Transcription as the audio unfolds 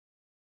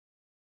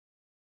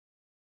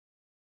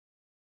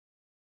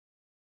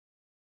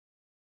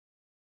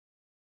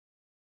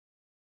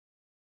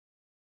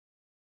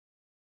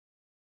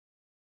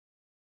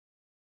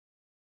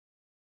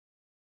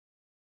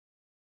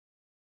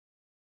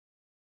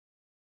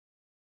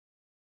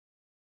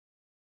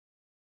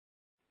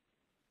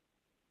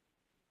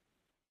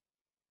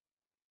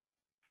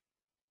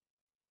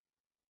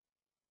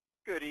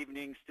Good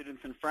evening,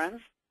 students and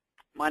friends.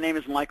 My name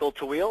is Michael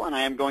Tawill, and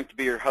I am going to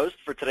be your host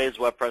for today's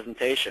web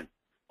presentation.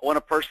 I want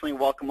to personally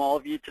welcome all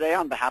of you today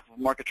on behalf of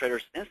Market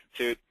Traders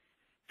Institute.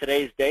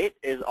 Today's date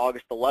is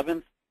August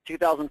 11th,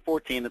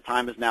 2014. The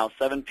time is now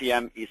 7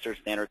 p.m. Eastern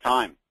Standard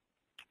Time.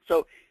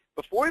 So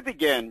before we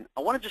begin,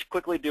 I want to just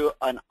quickly do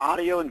an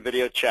audio and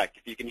video check.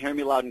 If you can hear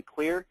me loud and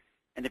clear,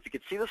 and if you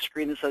can see the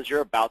screen that says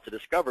you're about to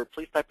discover,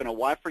 please type in a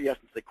Y for yes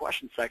into the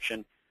question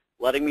section,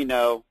 letting me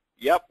know,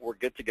 yep, we're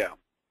good to go.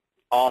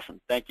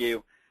 Awesome. Thank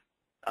you.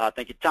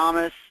 Thank you,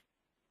 Thomas,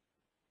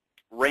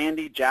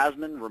 Randy,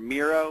 Jasmine,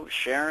 Ramiro,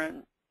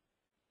 Sharon,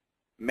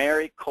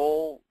 Mary,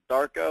 Cole,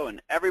 Darko,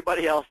 and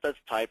everybody else that's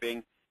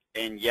typing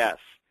in yes.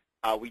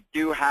 We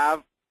do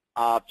have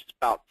just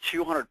about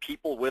 200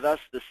 people with us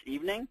this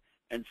evening,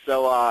 and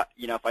so,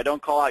 if I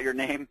don't call out your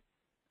name,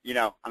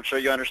 I'm sure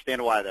you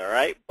understand why there, all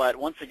right? But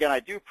once again, I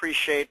do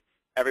appreciate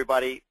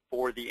everybody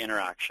for the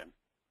interaction.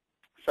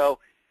 So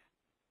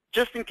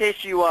just in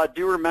case you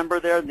do remember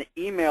there in the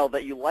email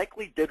that you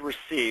likely did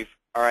receive,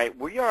 all right,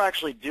 we are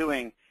actually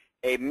doing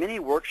a mini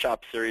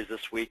workshop series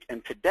this week,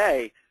 and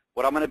today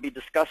what I'm going to be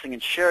discussing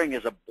and sharing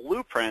is a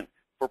blueprint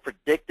for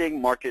predicting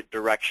market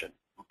direction,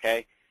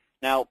 okay?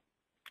 Now,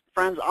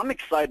 friends, I'm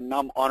excited and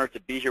I'm honored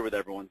to be here with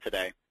everyone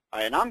today, all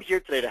right, and I'm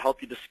here today to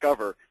help you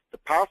discover the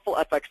powerful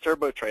FX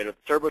Turbo Trader, the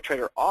Turbo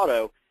Trader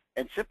Auto,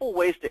 and simple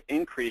ways to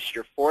increase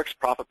your Forex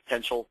profit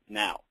potential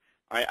now.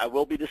 All right, I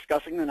will be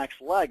discussing the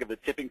next leg of the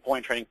tipping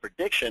point trading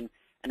prediction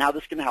and how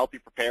this can help you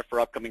prepare for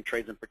upcoming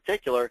trades in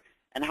particular,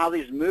 and how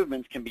these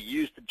movements can be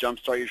used to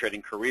jumpstart your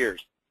trading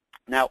careers.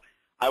 Now,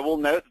 I will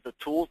note that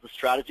the tools, the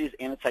strategies,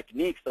 and the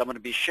techniques that I'm going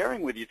to be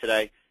sharing with you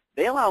today,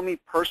 they allow me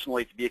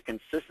personally to be a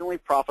consistently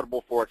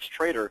profitable Forex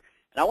trader,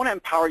 and I want to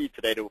empower you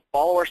today to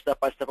follow our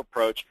step-by-step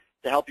approach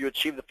to help you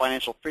achieve the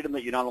financial freedom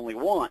that you not only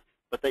want,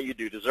 but that you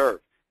do deserve.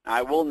 Now,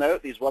 I will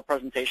note these web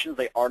presentations,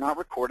 they are not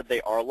recorded,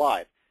 they are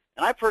live.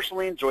 And I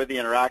personally enjoy the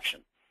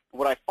interaction. And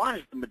what I find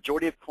is the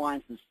majority of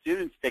clients and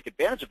students take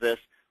advantage of this,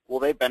 will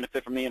they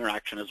benefit from the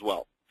interaction as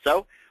well.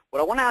 So what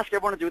I want to ask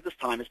everyone to do at this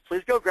time is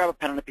please go grab a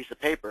pen and a piece of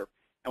paper.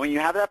 And when you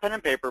have that pen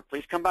and paper,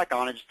 please come back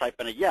on and just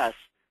type in a yes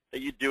that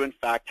you do in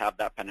fact have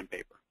that pen and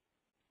paper.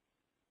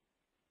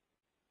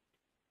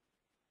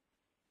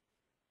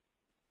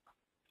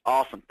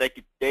 Awesome. Thank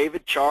you,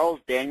 David,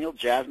 Charles, Daniel,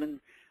 Jasmine,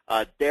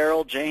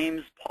 Daryl,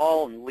 James,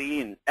 Paul, and Lee,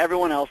 and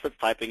everyone else that's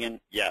typing in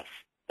yes.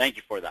 Thank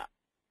you for that.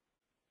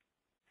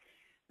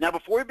 Now,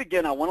 before we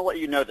begin, I want to let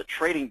you know that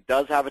trading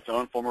does have its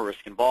own form of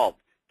risk involved.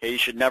 Okay, you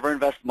should never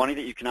invest money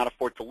that you cannot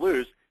afford to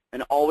lose,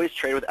 and always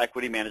trade with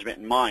equity management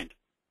in mind.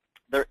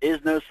 There is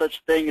no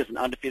such thing as an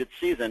undefeated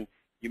season.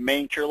 You may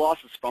incur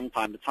losses from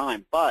time to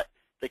time, but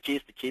the key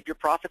is to keep your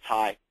profits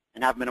high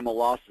and have minimal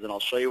losses, and I'll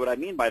show you what I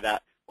mean by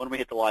that when we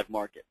hit the live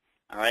market.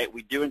 All right,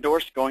 we do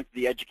endorse going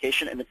through the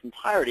education in its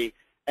entirety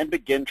and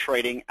begin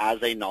trading as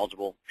a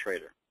knowledgeable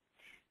trader.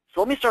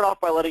 So let me start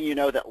off by letting you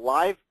know that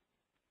live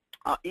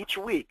each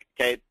week,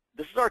 okay,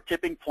 this is our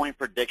tipping point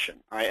prediction.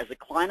 All right, as a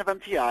client of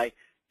MTI,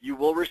 you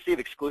will receive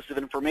exclusive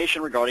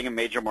information regarding a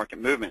major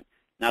market movement.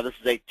 Now, this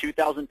is a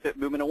 2,000 pip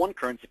movement on one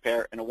currency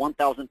pair and a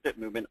 1,000 pip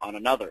movement on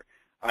another.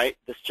 All right,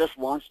 this just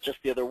launched just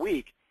the other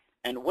week.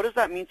 And what does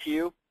that mean to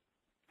you?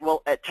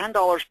 Well, at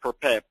 $10 per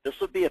pip, this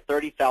would be a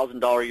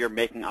 $30,000 a year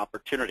making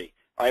opportunity,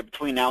 all right,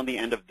 between now and the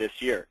end of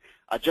this year.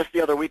 Just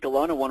the other week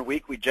alone, in 1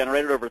 week, we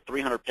generated over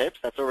 300 pips.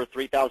 That's over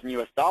 3,000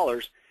 US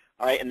dollars.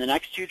 All right, and the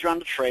next huge round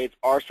of trades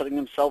are setting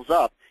themselves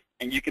up,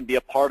 and you can be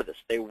a part of this.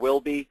 They will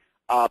be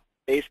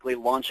basically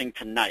launching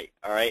tonight,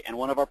 all right? And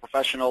one of our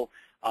professional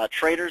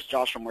traders,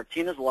 Joshua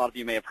Martinez, a lot of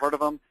you may have heard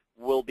of him,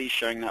 will be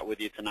sharing that with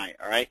you tonight,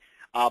 all right?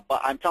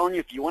 But I'm telling you,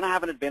 if you want to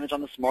have an advantage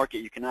on this market,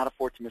 you cannot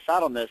afford to miss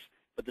out on this,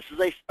 but this is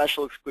a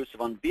special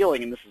exclusive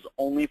unveiling, and this is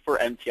only for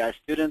MTI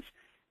students,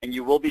 and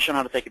you will be shown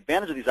how to take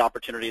advantage of these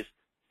opportunities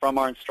from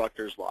our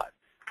instructors live.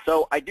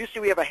 So I do see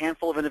we have a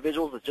handful of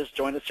individuals that just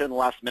joined us here in the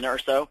last minute or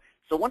so.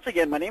 So once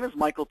again, my name is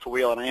Michael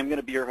Tawill, and I am going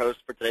to be your host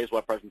for today's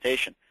web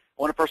presentation.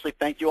 I want to personally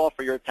thank you all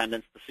for your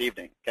attendance this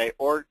evening, okay,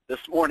 or this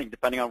morning,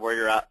 depending on where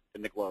you're at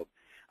in the globe.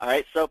 All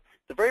right, so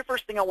the very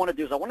first thing I want to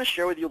do is I want to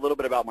share with you a little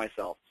bit about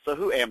myself. So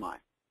who am I?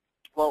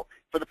 Well,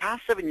 for the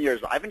past 7 years,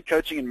 I've been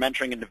coaching and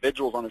mentoring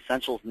individuals on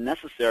essentials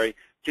necessary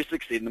to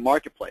succeed in the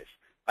marketplace.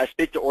 I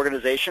speak to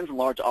organizations and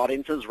large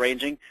audiences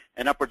ranging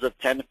in upwards of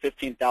 10 to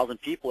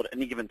 15,000 people at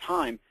any given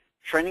time,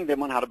 training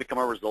them on how to become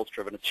a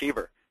results-driven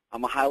achiever.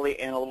 I'm a highly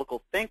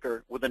analytical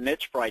thinker with a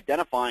niche for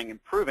identifying,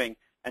 improving,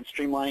 and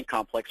streamlining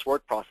complex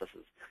work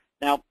processes.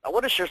 Now, I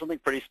want to share something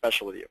pretty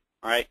special with you,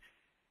 all right?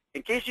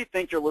 In case you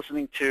think you're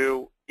listening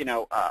to,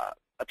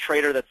 a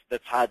trader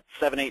that's had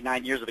 7, 8,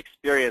 9 years of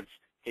experience,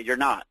 okay, you're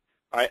not,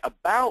 all right?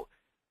 About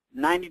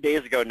 90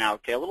 days ago now,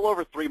 okay, a little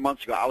over 3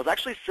 months ago, I was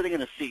actually sitting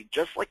in a seat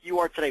just like you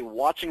are today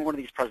watching one of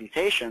these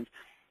presentations.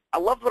 I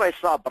loved what I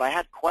saw, but I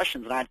had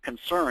questions and I had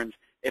concerns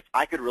if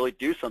I could really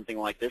do something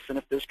like this and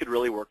if this could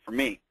really work for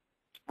me.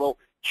 Well,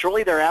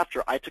 shortly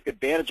thereafter, I took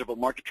advantage of what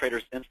Market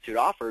Traders Institute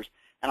offers,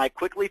 and I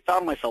quickly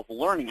found myself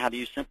learning how to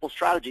use simple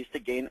strategies to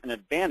gain an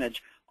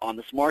advantage on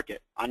this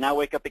market. I now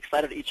wake up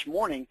excited each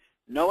morning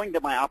knowing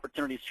that my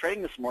opportunities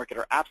trading this market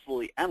are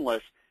absolutely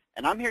endless,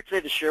 and I'm here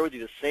today to share with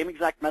you the same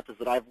exact methods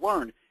that I've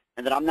learned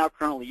and that I'm now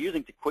currently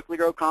using to quickly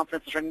grow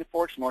confidence in trading the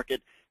Forex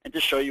market and to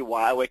show you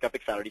why I wake up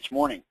excited each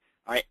morning.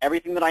 All right,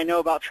 everything that I know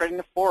about trading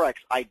the Forex,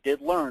 I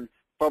did learn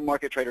from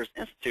Market Traders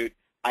Institute.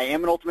 I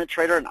am an ultimate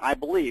trader, and I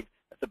believe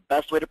that the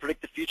best way to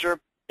predict the future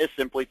is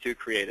simply to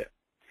create it.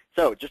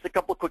 So just a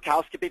couple of quick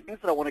housekeeping things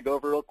that I want to go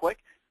over real quick.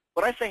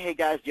 When I say, hey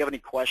guys, do you have any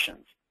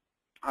questions?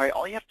 All right,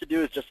 all you have to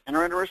do is just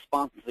enter in a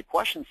response into the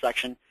question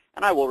section,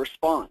 and I will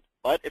respond.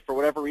 But if for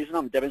whatever reason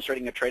I'm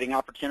demonstrating a trading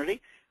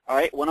opportunity, all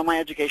right, one of my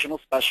educational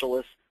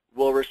specialists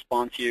will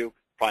respond to you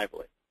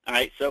privately. All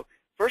right, so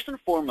first and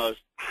foremost,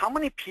 how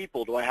many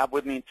people do I have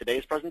with me in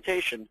today's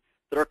presentation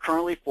that are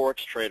currently Forex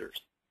traders?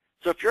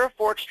 So if you're a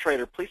Forex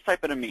trader, please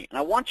type in a me. And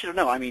I want you to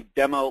know, I mean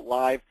demo,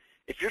 live.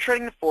 If you're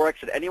trading the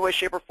Forex in any way,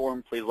 shape, or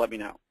form, please let me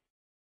know.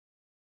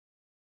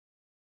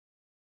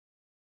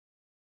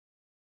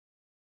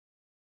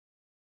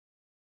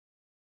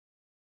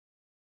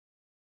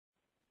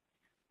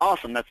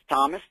 Awesome. That's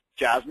Thomas,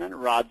 Jasmine,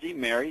 Rodzi,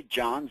 Mary,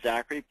 John,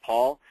 Zachary,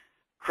 Paul,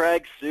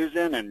 Craig,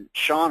 Susan, and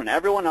Sean, and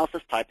everyone else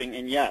is typing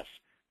in yes.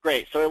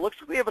 Great. So it looks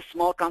like we have a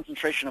small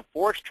concentration of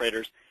Forex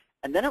traders,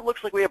 and then it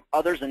looks like we have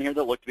others in here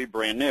that look to be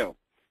brand new.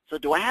 So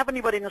do I have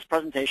anybody in this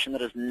presentation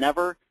that has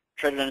never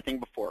traded anything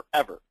before,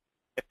 ever?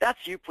 If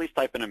that's you, please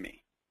type in a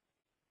me.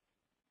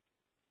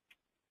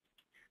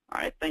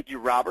 All right. Thank you,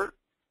 Robert,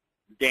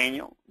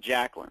 Daniel,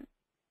 Jacqueline,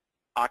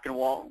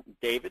 Achenwall,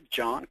 David,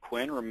 John,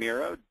 Quinn,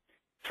 Ramiro,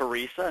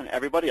 Teresa, and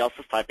everybody else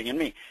is typing in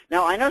me.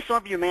 Now, I know some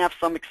of you may have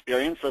some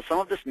experience, so some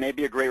of this may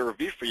be a great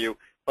review for you,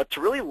 but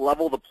to really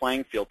level the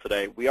playing field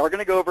today, we are going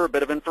to go over a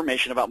bit of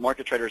information about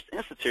Market Traders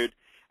Institute,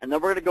 and then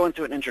we're going to go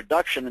into an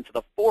introduction into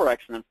the Forex,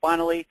 and then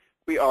finally,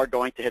 we are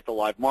going to hit the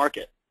live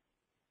market.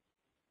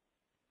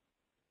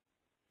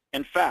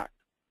 In fact,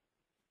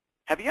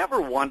 have you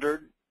ever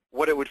wondered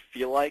what it would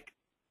feel like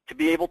to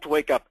be able to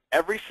wake up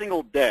every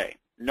single day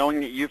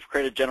knowing that you've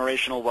created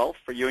generational wealth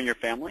for you and your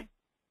family?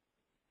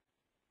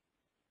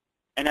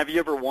 And have you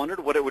ever wondered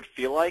what it would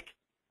feel like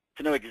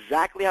to know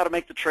exactly how to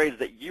make the trades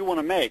that you want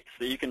to make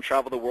so that you can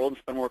travel the world and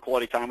spend more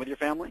quality time with your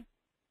family?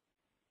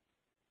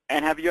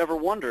 And have you ever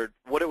wondered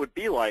what it would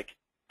be like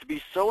to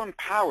be so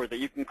empowered that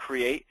you can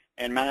create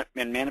and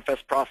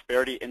manifest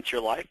prosperity into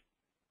your life?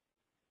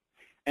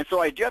 And so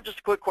I do have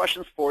just quick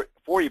questions for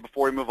you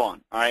before we move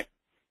on, all right?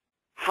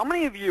 How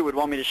many of you would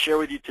want me to share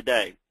with you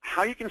today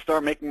how you can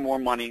start making more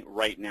money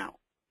right now,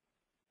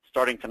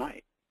 starting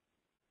tonight?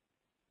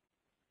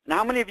 And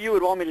how many of you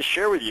would want me to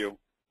share with you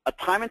a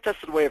time and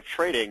tested way of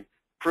trading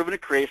proven to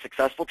create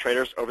successful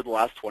traders over the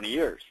last 20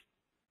 years?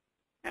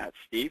 Yeah, it's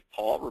Steve,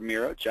 Paul,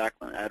 Ramiro,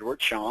 Jacqueline,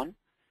 Edward, Sean,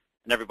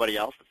 and everybody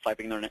else that's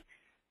typing their name.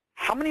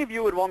 How many of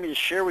you would want me to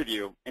share with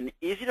you an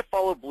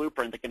easy-to-follow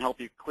blueprint that can help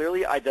you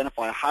clearly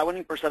identify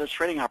high-winning percentage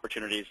trading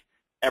opportunities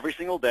every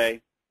single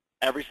day,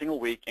 every single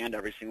week, and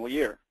every single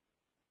year?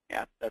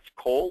 Yeah, that's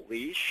Cole,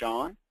 Lee,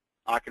 Sean,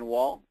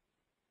 Achenwall,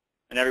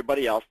 and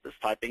everybody else that's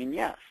typing in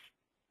yes.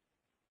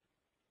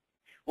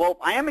 Well,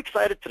 I am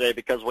excited today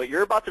because what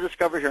you're about to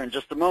discover here in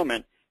just a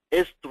moment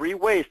is 3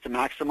 ways to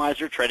maximize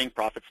your trading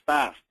profits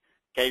fast.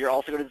 Okay, you're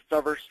also going to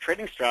discover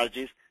trading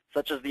strategies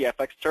such as the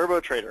FX Turbo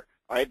Trader,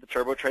 all right, the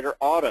Turbo Trader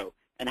Auto,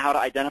 and how to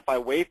identify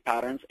wave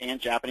patterns and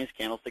Japanese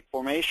candlestick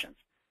formations,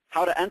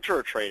 how to enter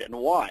a trade and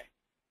why,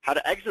 how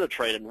to exit a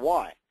trade and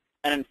why.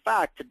 And in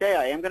fact, today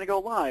I am going to go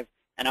live,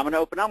 and I'm going to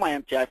open up my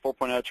MTI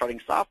 4.0 trading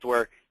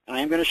software, and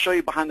I am going to show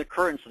you behind the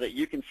curtain so that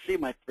you can see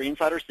my 3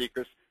 insider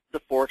secrets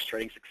to Forex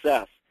trading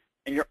success.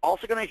 And you're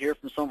also going to hear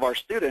from some of our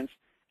students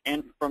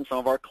and from some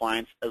of our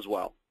clients as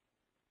well.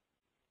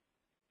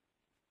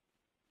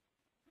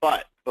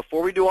 But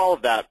before we do all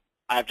of that,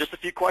 I have just a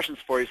few questions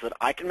for you so that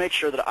I can make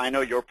sure that I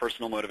know your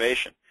personal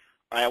motivation.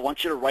 All right, I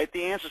want you to write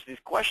the answers to these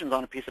questions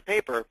on a piece of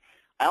paper.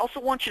 I also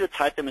want you to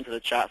type them into the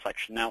chat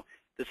section. Now,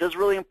 this is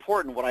really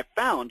important. What I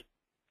found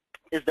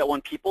is that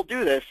when people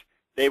do this,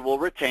 they will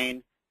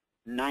retain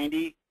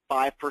 95%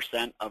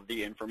 of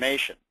the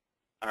information.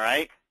 All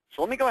right?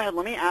 So let me go ahead.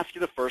 Let me ask you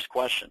the first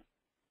question.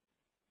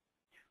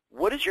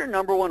 What is your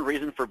 #1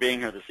 reason for being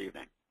here this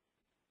evening?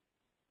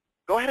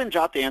 Go ahead and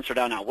jot the answer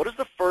down now. What is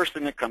the first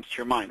thing that comes to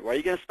your mind? Why are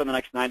you going to spend the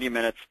next 90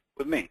 minutes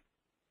with me?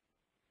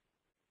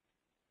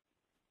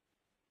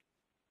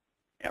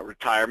 Yeah,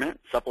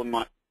 retirement,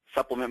 supplement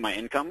my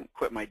income,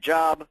 quit my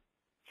job,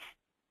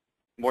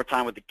 more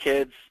time with the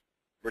kids,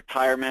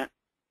 retirement,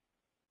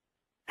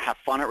 have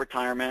fun at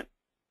retirement.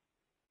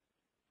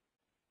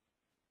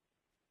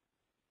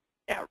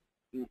 Yeah,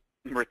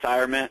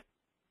 retirement.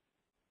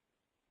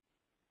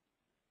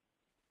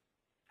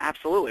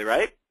 Absolutely,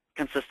 right?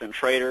 Consistent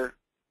trader.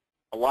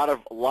 A lot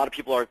of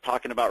people are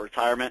talking about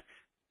retirement.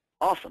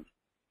 Awesome.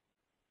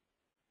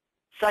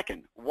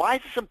 Second, why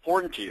is this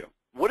important to you?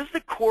 What is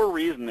the core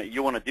reason that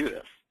you want to do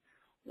this?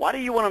 Why do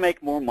you want to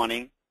make more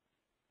money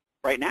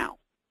right now?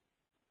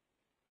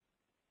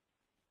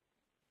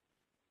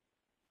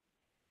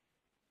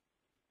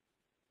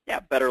 Yeah,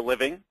 better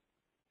living,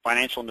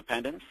 financial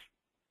independence,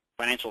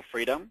 financial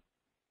freedom,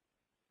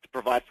 to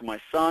provide for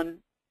my son,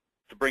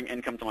 to bring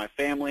income to my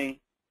family,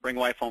 bring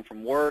wife home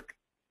from work,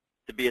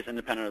 to be as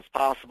independent as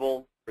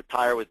possible,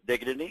 retire with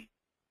dignity,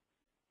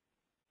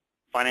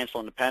 financial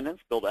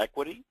independence, build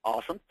equity.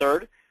 Awesome.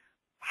 Third,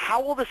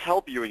 how will this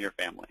help you and your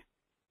family?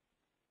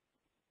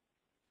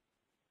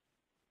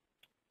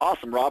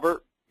 Awesome,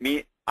 Robert.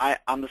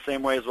 I'm the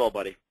same way as well,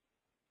 buddy.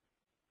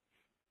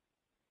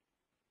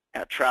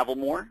 Travel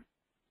more.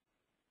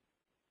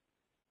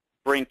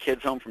 Bring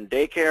kids home from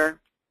daycare.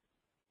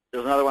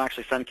 There's another one,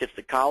 actually send kids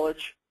to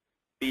college.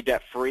 Be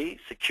debt-free,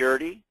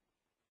 security.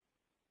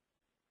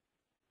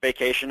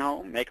 Vacation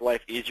home, make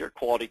life easier,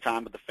 quality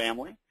time with the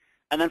family.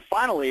 And then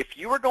finally, if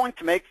you were going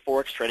to make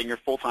Forex trading your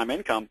full-time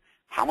income,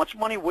 how much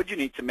money would you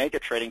need to make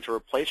it trading to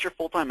replace your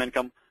full-time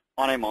income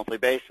on a monthly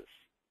basis?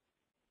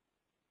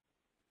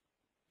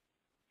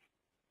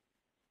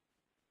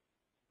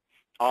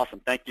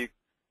 Awesome. Thank you,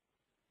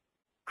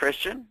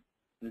 Christian,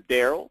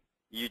 Daryl,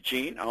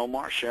 Eugene,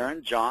 Omar,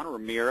 Sharon, John,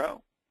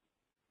 Ramiro,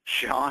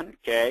 Sean,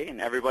 Kay,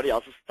 and everybody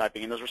else is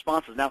typing in those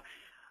responses. Now,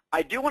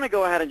 I do want to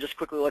go ahead and just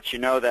quickly let you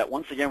know that,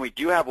 once again, we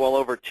do have well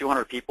over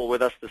 200 people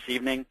with us this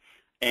evening,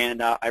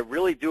 and I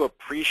really do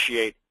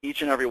appreciate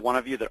each and every one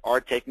of you that are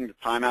taking the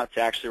time out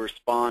to actually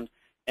respond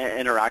and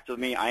interact with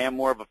me. I am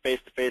more of a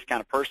face-to-face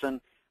kind of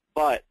person,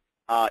 but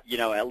you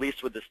know, at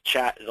least with this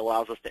chat, it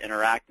allows us to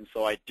interact, and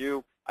so I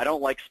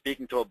don't like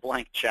speaking to a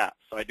blank chat,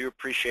 so I do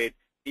appreciate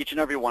each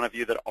and every one of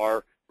you that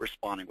are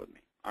responding with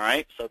me. All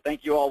right, so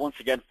thank you all once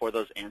again for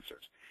those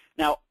answers.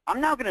 Now, I'm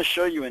now going to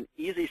show you an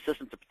easy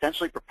system to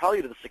potentially propel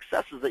you to the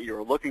successes that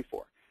you're looking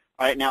for.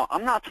 All right, now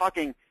I'm not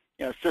talking,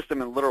 you know,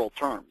 system in literal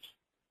terms.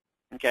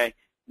 Okay,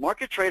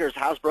 Market Traders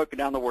has broken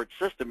down the word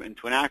system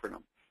into an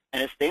acronym,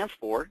 and it stands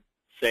for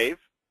save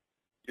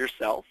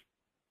yourself,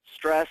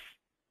 stress,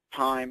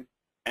 time,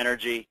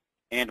 energy,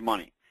 and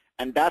money.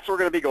 And that's what we're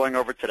going to be going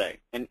over today,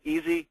 an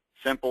easy,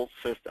 simple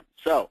system.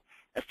 So,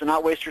 as to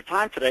not waste your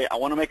time today, I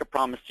want to make a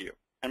promise to you.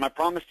 And my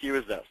promise to you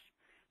is this,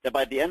 that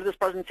by the end of this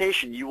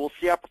presentation, you will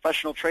see how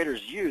professional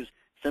traders use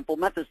simple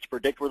methods to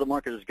predict where the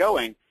market is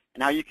going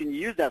and how you can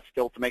use that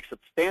skill to make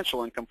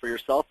substantial income for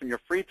yourself in your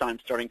free time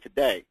starting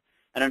today.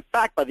 And in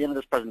fact, by the end of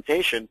this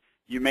presentation,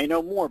 you may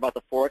know more about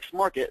the Forex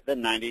market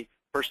than 90%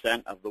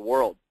 of the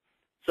world.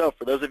 So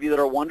for those of you that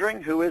are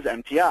wondering, who is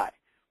MTI?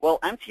 Well,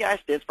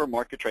 MTI stands for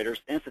Market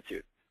Traders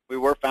Institute. We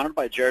were founded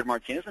by Jared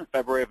Martinez in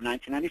February of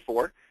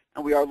 1994,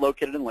 and we are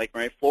located in Lake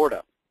Mary,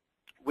 Florida.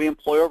 We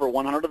employ over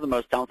 100 of the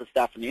most talented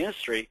staff in the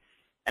industry,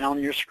 and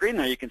on your screen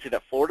now you can see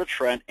that Florida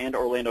Trend and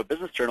Orlando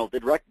Business Journal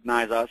did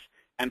recognize us,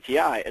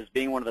 MTI, as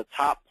being one of the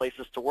top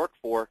places to work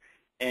for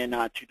in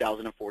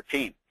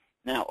 2014.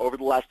 Now, over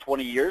the last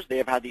 20 years, they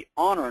have had the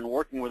honor in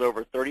working with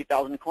over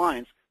 30,000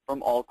 clients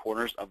from all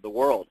corners of the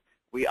world.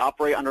 We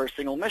operate under a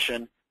single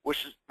mission,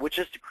 which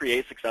is to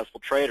create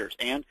successful traders.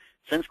 And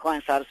since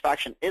client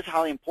satisfaction is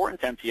highly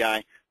important to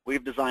MTI,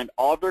 we've designed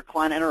all of their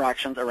client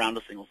interactions around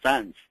a single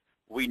sentence.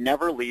 We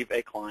never leave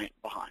a client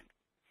behind.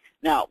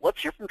 Now,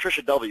 let's hear from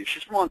Tricia W.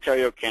 She's from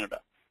Ontario,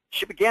 Canada.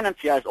 She began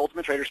MTI's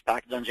Ultimate Traders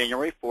Package on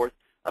January 4th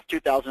of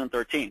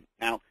 2013.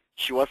 Now,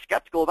 she was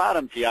skeptical about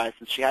MTI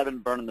since she had been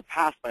burned in the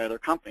past by other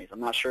companies.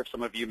 I'm not sure if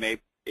some of you may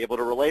be able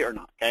to relate or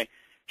not, okay?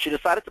 She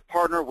decided to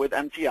partner with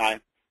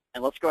MTI,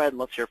 and let's go ahead and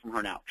let's hear from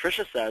her now.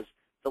 Tricia says,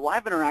 the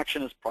live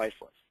interaction is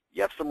priceless.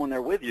 You have someone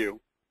there with you,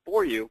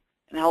 for you,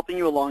 and helping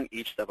you along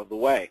each step of the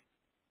way.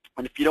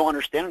 And if you don't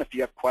understand and if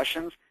you have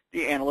questions,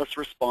 the analysts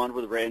respond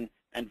with written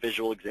and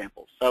visual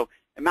examples. So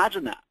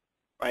imagine that,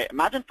 right?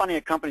 Imagine finding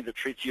a company that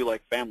treats you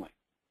like family.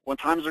 When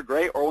times are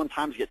great or when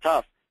times get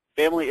tough,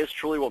 family is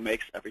truly what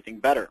makes everything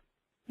better.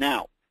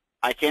 Now,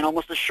 I can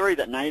almost assure you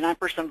that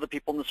 99% of the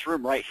people in this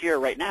room right here,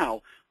 right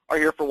now, are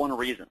here for one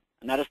reason,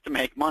 and that is to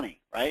make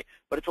money, right?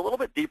 But it's a little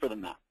bit deeper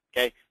than that,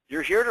 okay?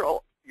 You're here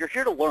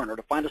to learn or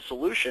to find a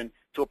solution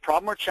to a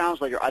problem or challenge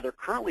that you're either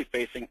currently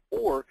facing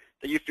or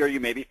that you fear you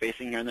may be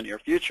facing here in the near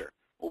future.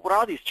 Well, what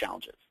are these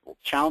challenges? Well,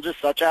 challenges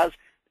such as,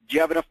 do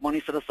you have enough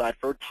money set aside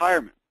for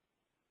retirement?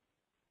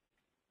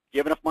 Do you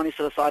have enough money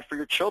set aside for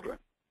your children?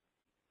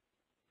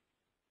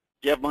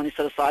 Do you have money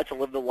set aside to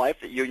live the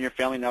life that you and your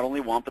family not only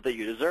want, but that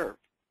you deserve?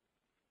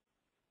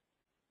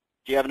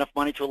 Do you have enough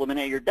money to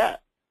eliminate your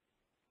debt?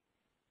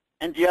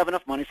 And do you have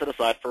enough money set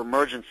aside for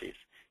emergencies?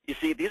 You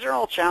see, these are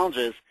all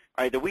challenges,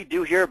 right, that we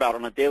do hear about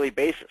on a daily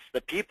basis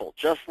that people,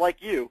 just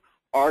like you,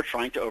 are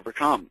trying to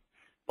overcome.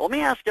 But let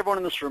me ask everyone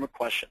in this room a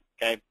question,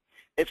 okay?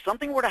 If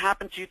something were to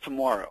happen to you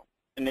tomorrow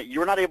and that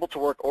you're not able to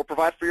work or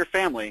provide for your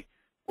family,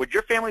 would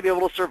your family be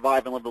able to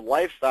survive and live the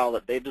lifestyle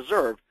that they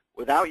deserve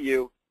without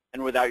you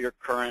and without your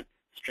current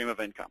stream of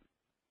income?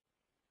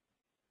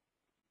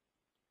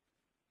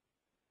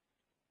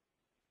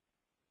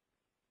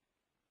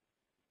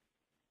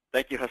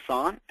 Thank you,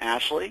 Hassan,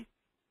 Ashley,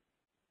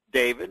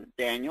 David,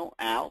 Daniel,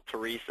 Al,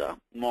 Teresa,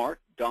 Mark,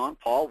 Don,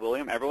 Paul,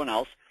 William, everyone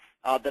else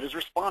that is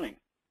responding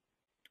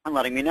and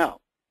letting me know.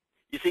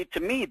 You see, to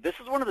me, this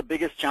is one of the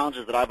biggest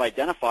challenges that I've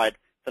identified,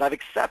 that I've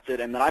accepted,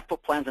 and that I've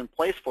put plans in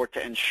place for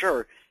to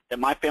ensure that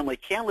my family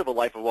can live a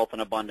life of wealth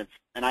and abundance.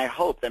 And I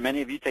hope that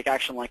many of you take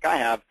action like I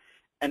have,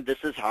 and this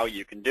is how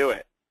you can do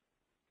it.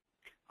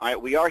 All right,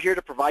 we are here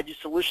to provide you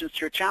solutions to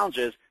your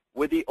challenges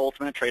with the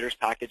Ultimate Traders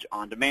Package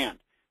on Demand.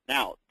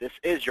 Now, this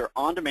is your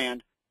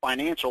on-demand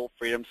financial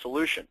freedom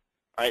solution.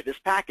 All right, this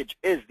package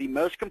is the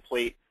most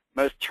complete,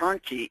 most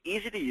turnkey,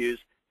 easy-to-use,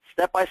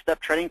 step-by-step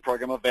trading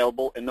program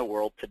available in the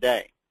world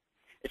today.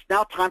 It's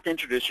now time to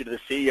introduce you to the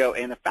CEO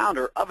and the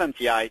founder of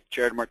MTI,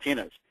 Jared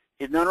Martinez.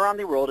 He's known around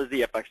the world as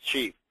the FX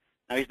Chief.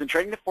 Now, he's been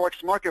trading the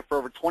Forex market for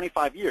over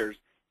 25 years,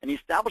 and he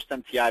established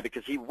MTI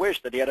because he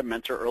wished that he had a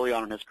mentor early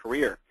on in his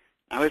career.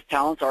 Now, his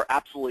talents are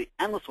absolutely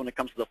endless when it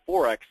comes to the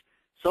Forex,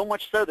 so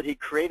much so that he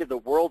created the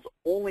world's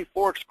only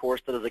Forex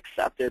course that is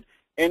accepted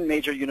in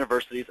major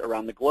universities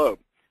around the globe.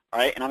 All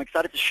right, and I'm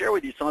excited to share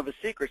with you some of his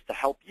secrets to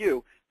help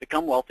you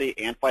become wealthy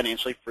and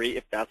financially free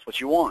if that's what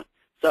you want.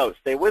 So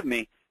stay with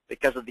me,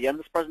 because at the end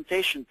of this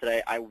presentation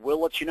today, I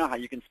will let you know how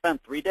you can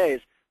spend 3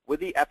 days with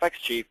the FX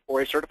Chief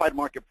or a Certified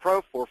Market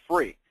Pro for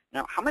free.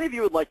 Now, how many of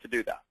you would like to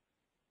do that?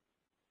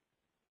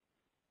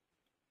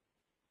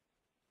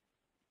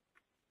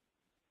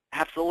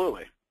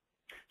 Absolutely.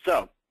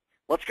 So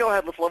let's go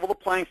ahead, let's level the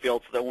playing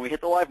field so that when we hit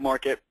the live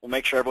market, we'll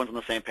make sure everyone's on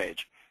the same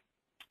page.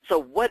 So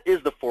what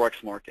is the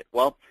Forex market?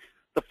 Well,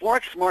 the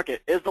Forex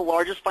market is the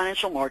largest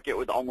financial market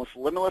with almost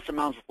limitless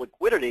amounts of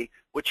liquidity,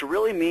 which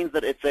really means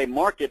that it's a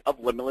market of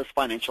limitless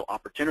financial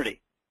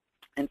opportunity.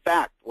 In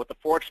fact, what the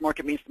Forex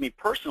market means to me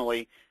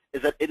personally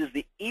is that it is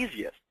the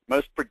easiest,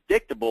 most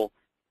predictable,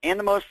 and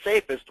the most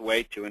safest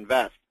way to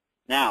invest.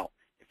 Now,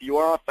 if you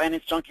are a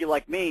finance junkie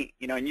like me,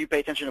 and you pay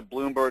attention to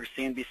Bloomberg,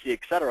 CNBC,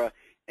 etc.,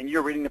 and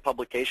you're reading the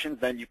publications,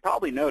 then you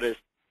probably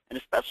noticed, and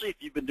especially if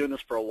you've been doing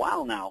this for a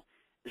while now,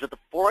 is that the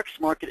Forex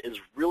market is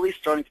really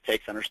starting to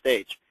take center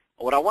stage.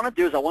 What I want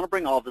to do is I want to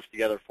bring all of this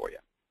together for you.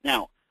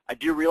 Now, I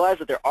do realize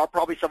that there are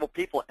probably several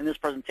people in this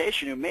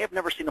presentation who may have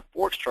never seen a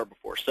Forex chart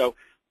before. So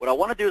what I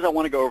want to do is I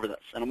want to go over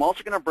this. And I'm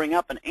also going to bring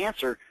up and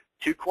answer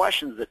 2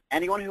 questions that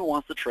anyone who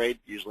wants to trade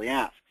usually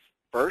asks.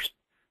 First,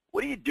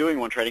 what are you doing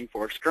when trading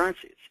Forex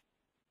currencies?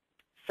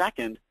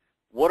 Second,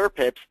 what are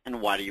pips and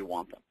why do you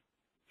want them?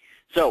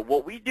 So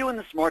what we do in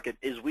this market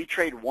is we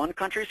trade one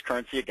country's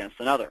currency against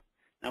another.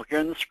 Now here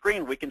on the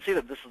screen, we can see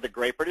that this is the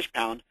Great British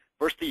Pound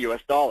versus the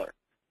US dollar.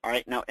 All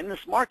right, now in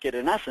this market,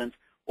 in essence,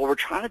 what we're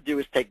trying to do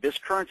is take this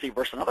currency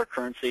versus another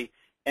currency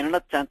in an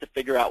attempt to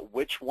figure out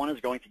which one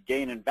is going to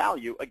gain in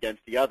value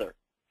against the other.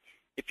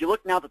 If you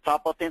look now at the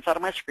top left-hand side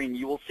of my screen,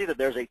 you will see that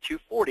there's a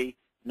 240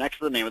 next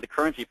to the name of the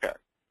currency pair.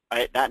 All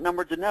right, that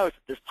number denotes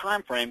that this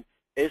time frame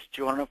is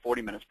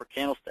 240 minutes per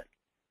candlestick.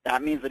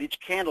 That means that each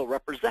candle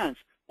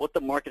represents what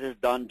the market has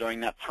done during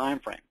that time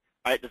frame.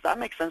 All right, does that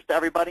make sense to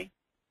everybody?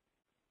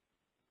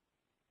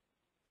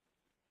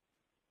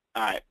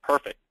 All right,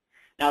 perfect.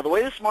 Now, the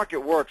way this market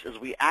works is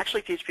we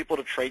actually teach people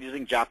to trade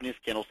using Japanese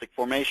candlestick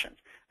formations.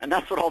 And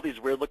that's what all these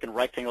weird-looking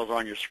rectangles are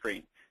on your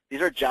screen.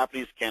 These are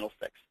Japanese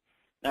candlesticks.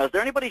 Now, is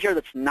there anybody here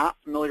that's not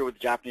familiar with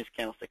Japanese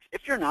candlesticks?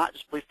 If you're not,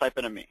 just please type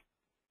in a me.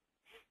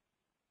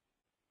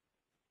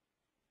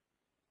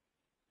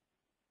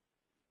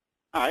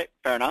 All right,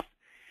 fair enough.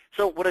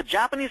 So what a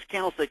Japanese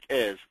candlestick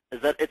is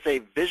that it's a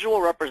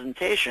visual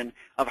representation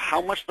of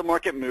how much the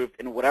market moved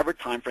in whatever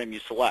time frame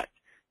you select.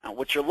 Now,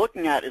 what you're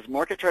looking at is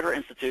Market Trader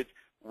Institute's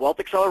Wealth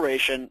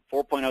Acceleration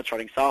 4.0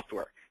 trading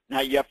software.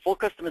 Now, you have full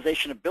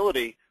customization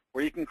ability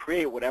where you can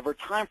create whatever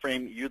time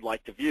frame you'd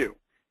like to view.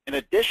 In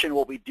addition,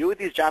 what we do with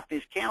these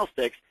Japanese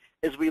candlesticks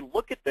is we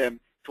look at them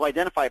to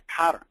identify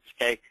patterns,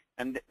 okay?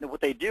 And what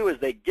they do is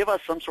they give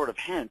us some sort of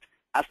hint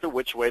as to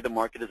which way the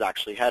market is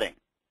actually heading.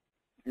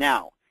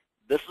 Now,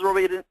 this is where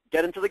we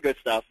get into the good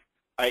stuff.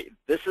 Right?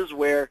 This is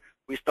where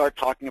we start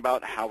talking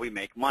about how we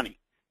make money.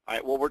 All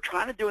right? What we're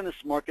trying to do in this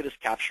market is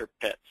capture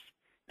pips.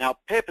 Now,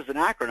 PIP is an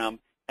acronym,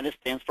 and it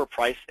stands for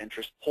price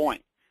interest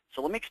point.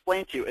 So let me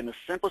explain to you in the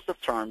simplest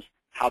of terms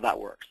how that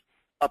works.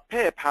 A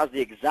pip has the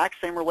exact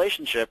same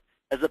relationship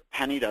as a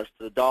penny does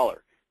to the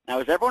dollar. Now,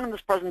 is everyone in this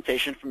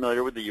presentation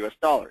familiar with the US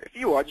dollar? If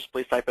you are, just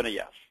please type in a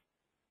yes.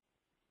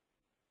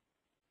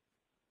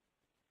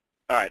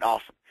 All right,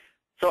 awesome.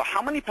 So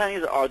how many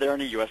pennies are there in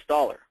a US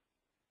dollar?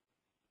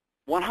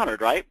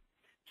 100, right?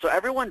 So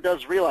everyone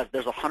does realize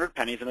there's 100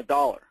 pennies in a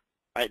dollar.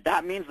 Right?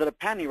 That means that a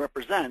penny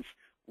represents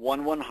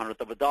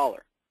 1/100th of a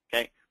dollar.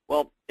 Okay?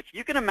 Well, if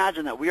you can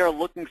imagine that we are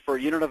looking for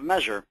a unit of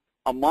measure,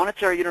 a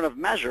monetary unit of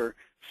measure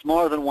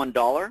smaller than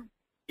 $1,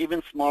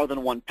 even smaller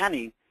than 1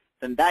 penny,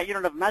 then that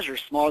unit of measure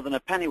smaller than a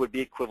penny would be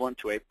equivalent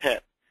to a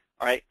pip.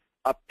 All right?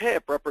 A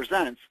pip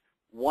represents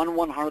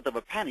 1/100th of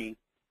a penny,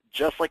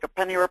 just like a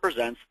penny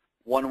represents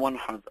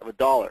 1/100th of a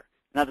dollar.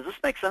 Now, does this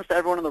make sense to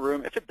everyone in the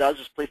room? If it does,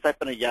 just please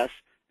type in a yes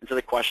into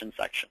the question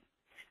section.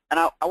 And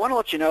I want to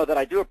let you know that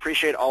I do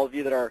appreciate all of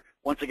you that are,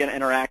 once again,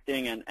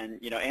 interacting and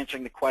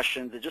answering the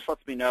questions. It just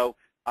lets me know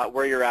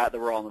where you're at,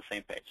 that we're all on the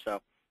same page.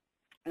 So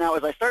now,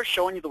 as I start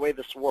showing you the way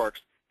this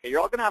works, okay,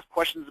 you're all going to have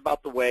questions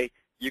about the way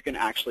you can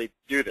actually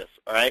do this,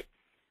 all right?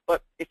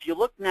 But if you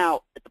look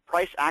now at the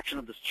price action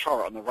of this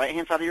chart on the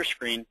right-hand side of your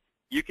screen,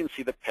 you can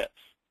see the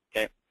pips,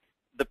 okay?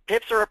 The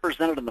pips are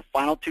represented in the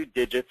final 2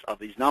 digits of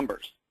these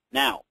numbers.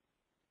 Now,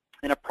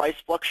 in a price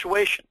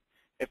fluctuation,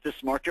 if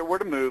this market were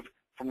to move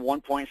from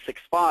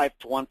 1.65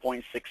 to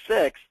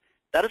 1.66,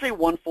 that is a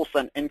 1 full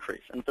cent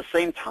increase. And at the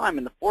same time,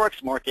 in the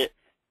Forex market,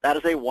 that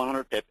is a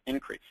 100 pip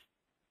increase.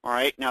 All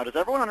right, now does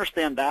everyone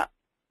understand that?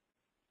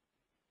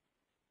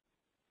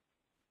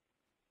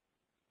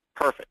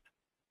 Perfect.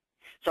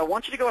 So I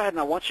want you to go ahead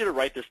and I want you to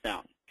write this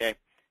down, okay?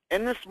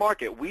 In this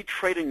market, we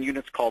trade in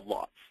units called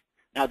lots.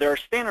 Now, there are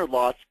standard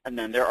lots, and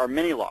then there are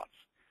mini lots.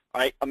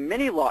 All right, a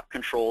mini lot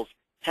controls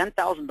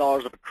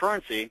 $10,000 of a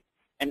currency,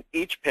 and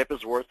each pip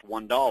is worth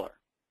 $1.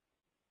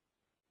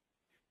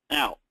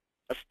 Now,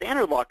 a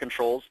standard lot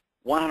controls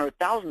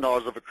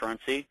 $100,000 of a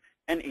currency,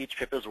 and each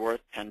pip is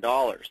worth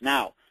 $10.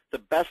 Now, the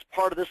best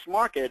part of this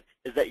market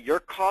is that your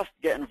cost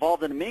to get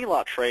involved in a mini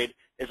lot trade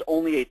is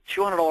only a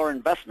 $200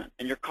 investment,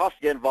 and your cost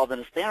to get involved in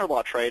a standard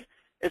lot trade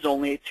is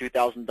only a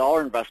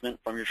 $2,000 investment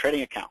from your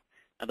trading account.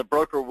 And the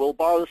broker will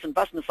borrow this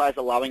investment size,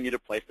 allowing you to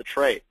place the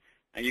trade.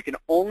 Now, you can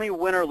only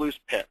win or lose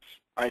pips.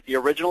 All right, the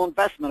original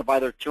investment of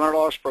either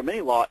 $200 for a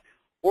mini lot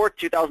or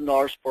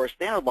 $2,000 for a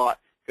standard lot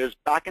goes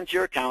back into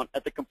your account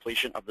at the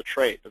completion of the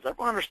trade. Does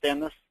everyone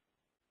understand this?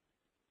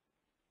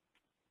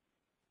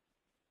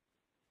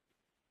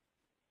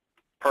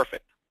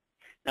 Perfect.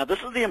 Now, this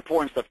is the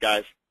important stuff,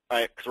 guys, all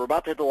right, because we're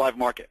about to hit the live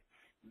market.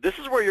 This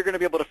is where you're going to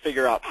be able to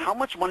figure out how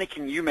much money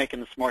can you make in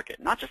this market,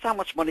 not just how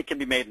much money can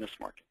be made in this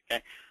market,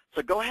 okay?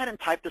 So go ahead and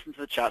type this into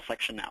the chat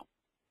section now.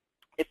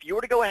 If you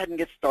were to go ahead and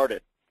get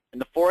started in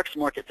the Forex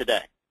market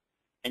today,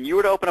 and you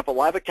were to open up a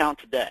live account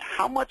today,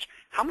 how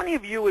many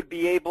of you would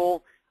be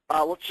able,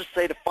 let's just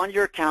say, to fund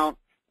your account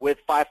with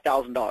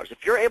 $5,000?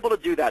 If you're able to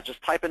do that,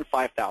 just type in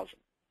 5,000.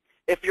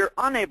 If you're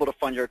unable to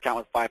fund your account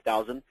with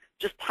 5,000,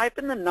 just type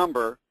in the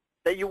number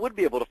that you would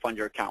be able to fund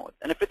your account with.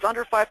 And if it's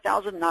under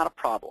 5,000, not a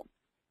problem.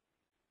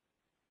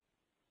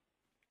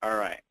 All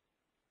right.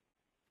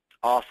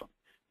 Awesome.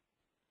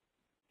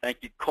 Thank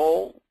you,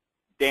 Cole,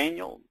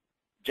 Daniel,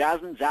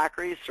 Jasmine,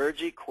 Zachary,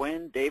 Sergi,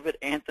 Quinn, David,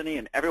 Anthony,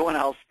 and everyone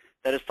else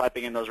that is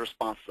typing in those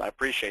responses. I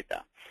appreciate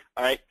that.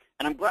 All right.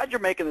 And I'm glad you're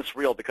making this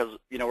real because,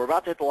 you know, we're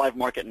about to hit the live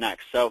market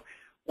next. So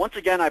once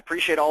again, I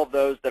appreciate all of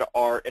those that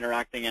are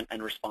interacting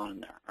and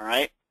responding there. All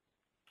right.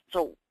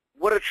 So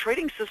what a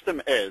trading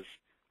system is,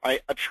 all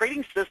right, a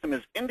trading system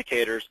is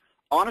indicators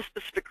on a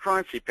specific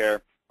currency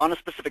pair on a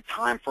specific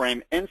time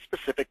frame in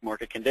specific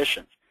market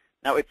conditions.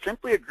 Now, it's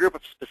simply a group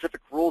of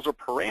specific rules or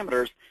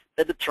parameters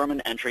that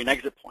determine entry and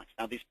exit points.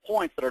 Now, these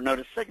points that are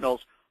known as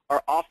signals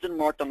are often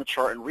marked on the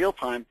chart in real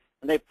time,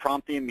 and they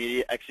prompt the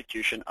immediate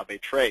execution of a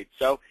trade.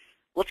 So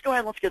let's go ahead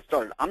and let's get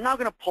started. I'm now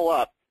going to pull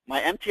up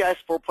my MTI's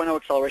 4.0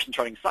 acceleration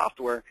charting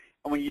software,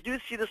 and when you do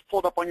see this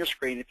pulled up on your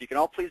screen, if you can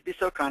all please be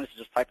so kind as to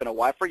just type in a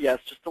Y for yes,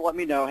 just to let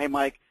me know, hey,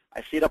 Mike,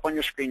 I see it up on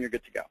your screen, you're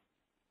good to go.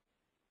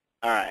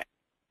 All right.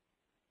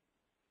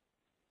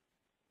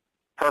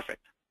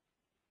 Perfect.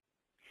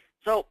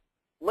 So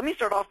let me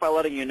start off by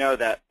letting you know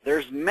that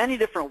there's many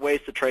different ways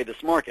to trade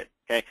this market,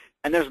 okay?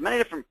 And there's many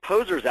different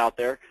posers out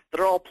there that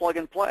are all plug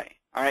and play,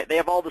 all right? They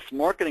have all this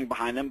marketing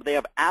behind them, but they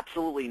have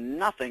absolutely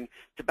nothing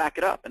to back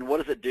it up. And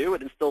what does it do?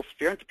 It instills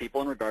fear into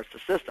people in regards to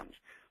systems.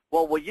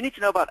 Well, what you need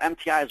to know about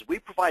MTI is we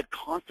provide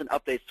constant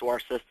updates to our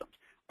systems,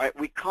 all right?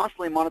 We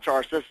constantly monitor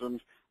our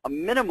systems a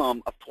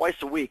minimum of twice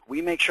a week.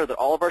 We make sure that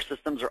all of our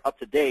systems are up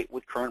to date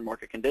with current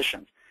market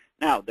conditions.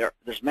 Now,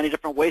 there's many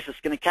different ways to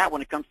skin a cat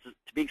when it comes to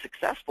being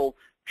successful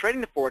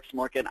trading the Forex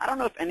market. And I don't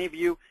know if any of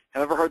you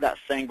have ever heard that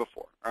saying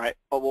before, all right?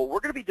 But what we're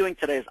going to be doing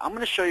today is I'm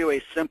going to show you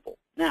a simple,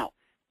 now,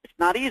 it's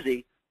not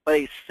easy, but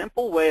a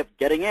simple way of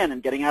getting in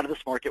and getting out of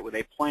this market with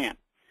a plan.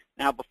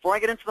 Now, before I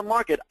get into the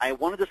market, I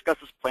want to discuss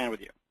this plan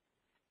with you.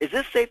 Is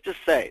this safe to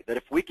say that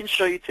if we can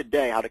show you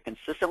today how to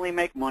consistently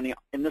make money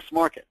in this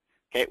market,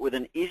 okay, with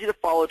an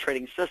easy-to-follow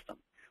trading system,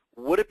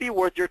 would it be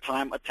worth your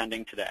time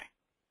attending today?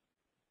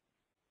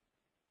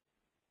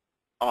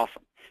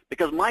 Awesome.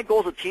 Because my goal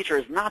as a teacher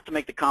is not to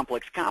make the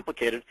complex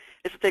complicated,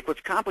 it's to take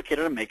what's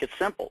complicated and make it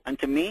simple. And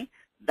to me,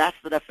 that's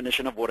the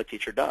definition of what a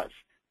teacher does.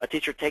 A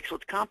teacher takes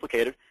what's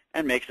complicated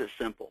and makes it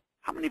simple.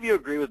 How many of you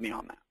agree with me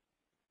on that?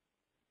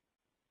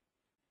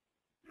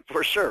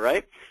 For sure,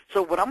 right?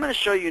 So what I'm going to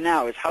show you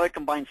now is how to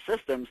combine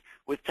systems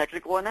with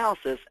technical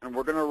analysis, and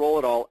we're going to roll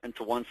it all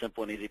into one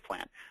simple and easy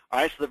plan. All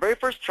right, so the very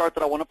first chart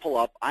that I want to pull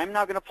up, I'm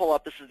now going to pull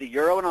up, this is the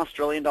Euro and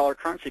Australian dollar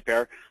currency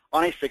pair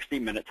on a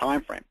 60-minute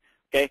time frame.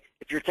 Okay,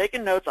 if you're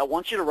taking notes, I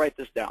want you to write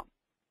this down.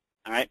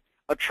 All right,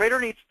 a trader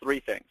needs three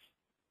things.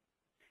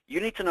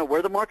 You need to know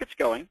where the market's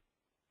going,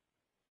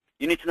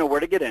 you need to know where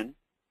to get in,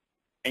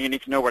 and you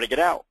need to know where to get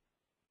out.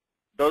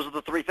 Those are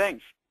the three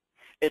things.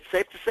 It's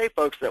safe to say,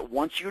 folks, that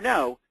once you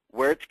know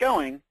where it's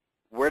going,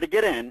 where to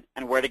get in,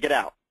 and where to get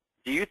out,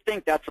 do you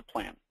think that's a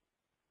plan?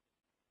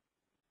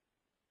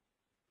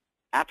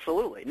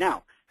 Absolutely.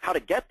 Now, how to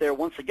get there,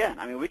 once again,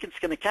 I mean, we can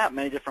skin a cat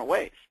many different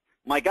ways.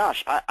 My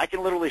gosh, I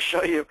can literally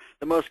show you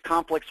the most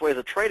complex ways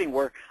of trading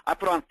where I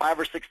put on 5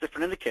 or 6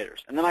 different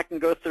indicators. And then I can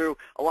go through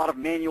a lot of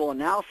manual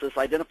analysis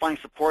identifying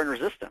support and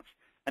resistance.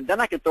 And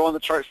then I can throw on the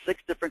chart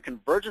 6 different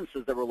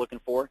convergences that we're looking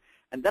for.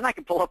 And then I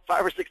can pull up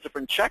 5 or 6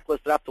 different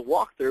checklists that I have to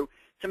walk through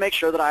to make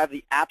sure that I have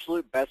the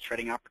absolute best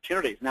trading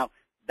opportunities. Now,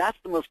 that's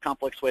the most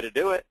complex way to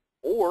do it.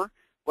 Or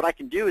what I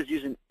can do is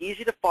use an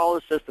easy-to-follow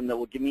system that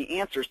will give me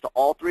answers to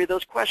all three of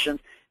those questions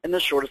in the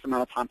shortest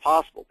amount of time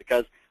possible,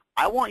 because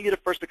I want you to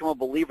first become a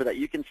believer that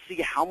you can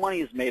see how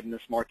money is made in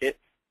this market,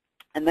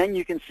 and then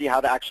you can see how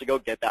to actually go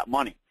get that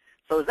money.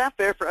 So is that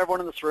fair for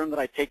everyone in this room that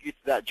I take you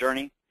through that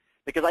journey?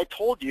 Because I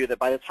told you that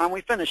by the time we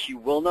finish, you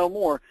will know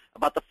more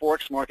about the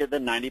Forex market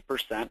than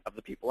 90% of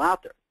the people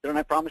out there. Didn't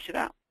I promise you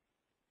that?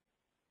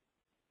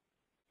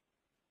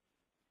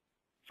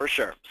 For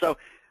sure. So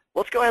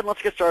let's go ahead and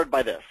let's get started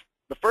by this.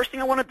 The first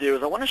thing I want to do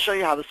is I want to show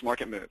you how this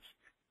market moves.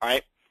 All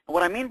right? And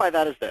what I mean by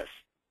that is this.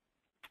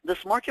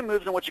 This market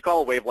moves in what you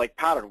call a wave-like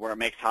pattern, where it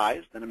makes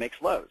highs, then it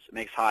makes lows. It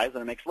makes highs,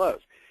 then it makes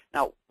lows.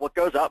 Now, what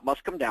goes up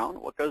must come down.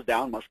 What goes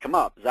down must come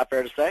up. Is that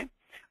fair to say?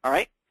 All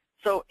right?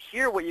 So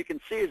here what you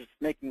can see is it's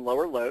making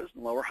lower lows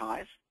and lower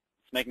highs.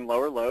 It's making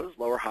lower lows,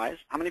 lower highs.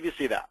 How many of you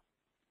see that?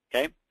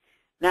 Okay?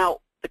 Now,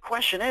 the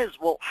question is,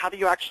 well, how do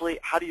you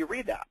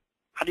read that?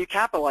 How do you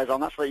capitalize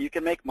on that so that you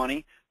can make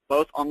money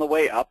both on the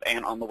way up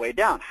and on the way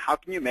down? How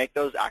can you make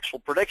those actual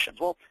predictions?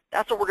 Well,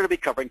 that's what we're going to be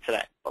covering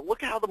today. But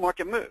look at how the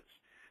market moves.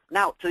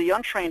 Now, to the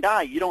untrained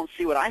eye, you don't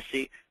see what I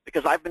see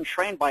because I've been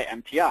trained by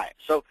MTI.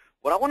 So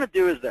what I want to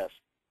do is this.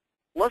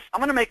 I'm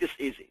going to make this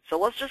easy. So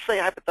let's just say,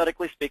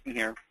 hypothetically speaking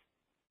here,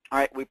 all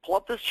right, we pull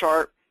up this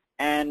chart,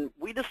 and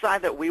we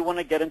decide that we want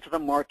to get into the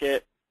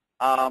market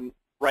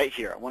right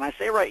here. When I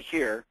say right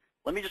here,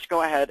 let me just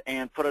go ahead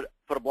and put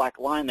a black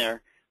line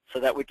there so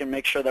that we can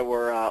make sure that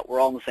we're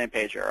all on the same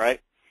page here, all right?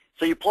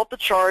 So you pull up the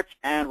charts,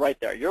 and right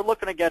there, you're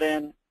looking to get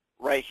in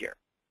right here,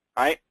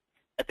 all right,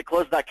 at the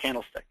close of that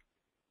candlestick.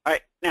 All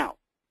right, now,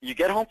 you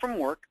get home from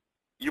work,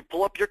 you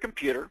pull up your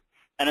computer,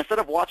 and instead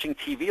of watching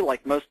TV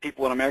like most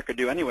people in America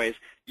do anyways,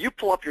 you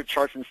pull up your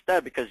charts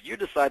instead because you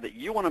decide that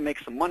you want to make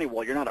some money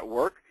while you're not at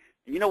work.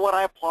 And you know what?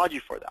 I applaud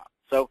you for that.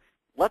 So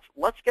let's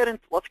get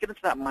into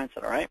that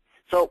mindset, all right?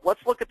 So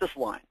let's look at this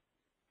line.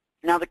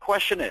 Now the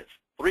question is,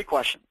 three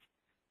questions.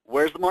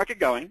 Where's the market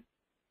going?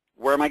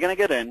 Where am I going to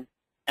get in?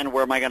 And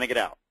where am I going to get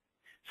out?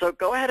 So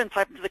go ahead and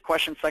type into the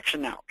question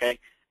section now, okay?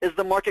 Is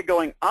the market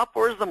going up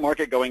or is the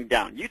market going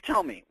down? You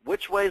tell me,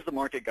 which way is the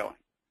market going?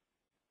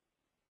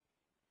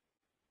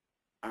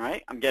 All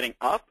right, I'm getting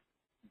up,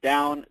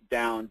 down,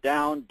 down,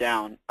 down,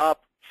 down,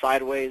 up,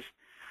 sideways,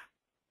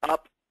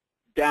 up,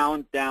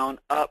 down, down,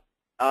 up,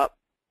 up,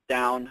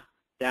 down,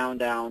 down,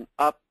 down,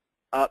 up,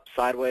 up,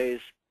 sideways,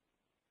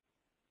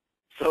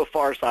 so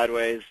far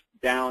sideways,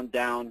 down,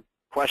 down,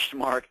 question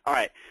mark. All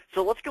right,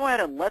 so let's go ahead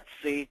and let's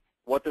see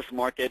what this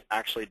market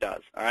actually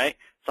does, all right?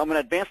 So I'm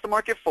going to advance the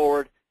market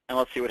forward, and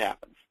let's see what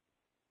happens.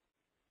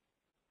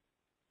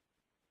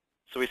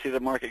 So we see the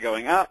market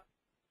going up.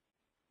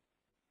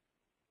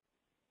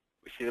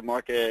 We see the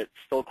market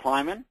still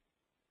climbing.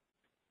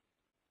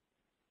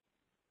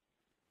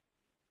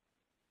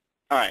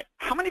 All right,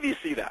 how many of you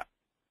see that?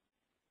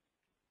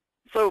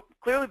 So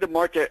clearly the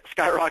market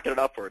skyrocketed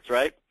upwards,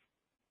 right?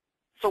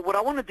 So what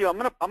I want to do, I'm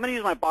going to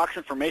use my box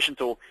information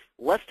tool.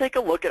 Let's take a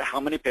look at how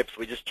many pips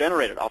we just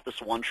generated off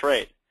this one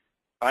trade.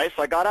 All right,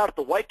 so I got out at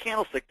the white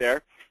candlestick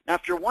there. Now,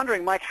 if you're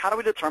wondering, Mike, how do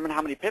we determine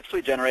how many pips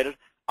we generated?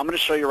 I'm going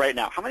to show you right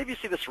now. How many of you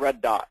see this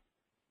red dot?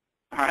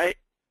 All right,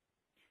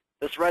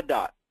 this red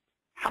dot.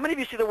 How many of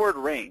you see the word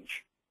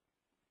range?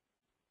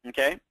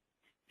 Okay,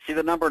 see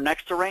the number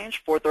next to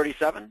range,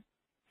 437?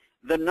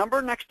 The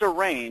number next to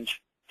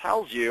range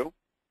tells you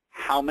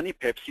how many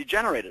pips you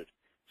generated.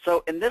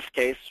 So in this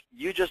case,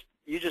 you just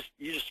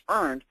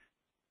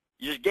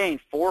gained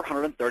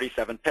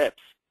 437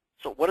 pips.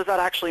 So what does that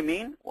actually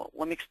mean? Well,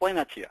 let me explain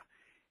that to you.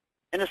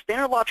 In a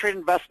standard lot trade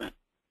investment,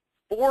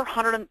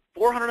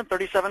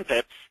 437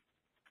 pips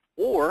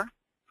or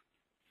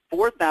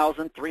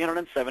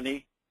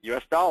 4,370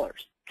 US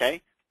dollars.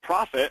 Okay,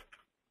 profit.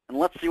 And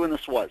let's see when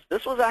this was.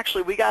 This was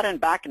actually, we got in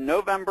back in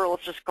November.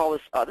 Let's just call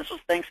this, this was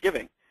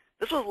Thanksgiving.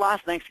 This was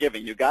last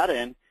Thanksgiving. You got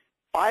in.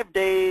 5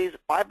 days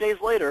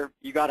later,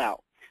 you got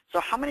out. So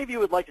how many of you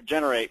would like to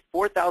generate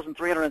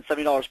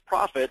 $4,370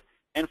 profit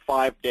in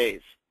 5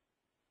 days?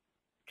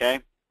 Okay,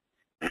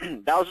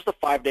 that was just a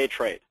 5-day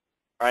trade.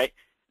 All right.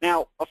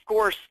 Now, of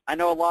course, I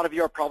know a lot of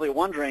you are probably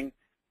wondering,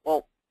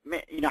 well,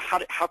 you know,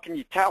 how can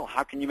you tell?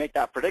 How can you make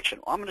that prediction?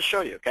 Well, I'm going to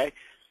show you. Okay.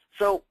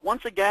 So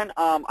once again,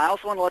 I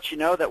also want to let you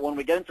know that when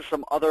we get into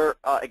some other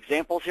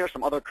examples here,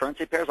 some other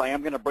currency pairs, I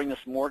am going to bring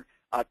this more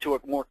to a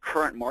more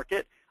current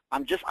market.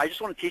 I just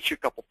want to teach you a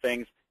couple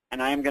things,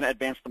 and I am going to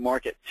advance the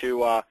market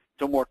to a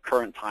more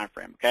current time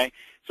frame. Okay.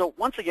 So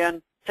once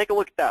again, take a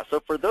look at that.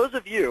 So for those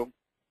of you,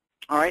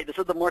 all right, this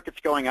is the market's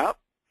going up.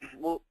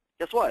 Well,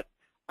 guess what?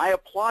 I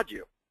applaud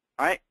you.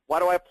 All right. Why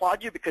do I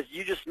applaud you? Because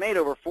you just made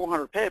over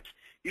 400 pips.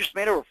 You just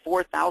made over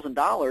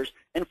 $4,000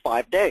 in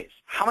 5 days.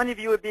 How many of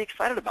you would be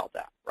excited about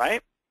that,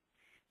 right?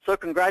 So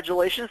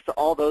congratulations to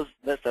all those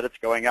that said it's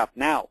going up.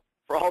 Now,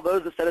 for all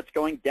those that said it's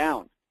going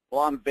down,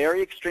 well, I'm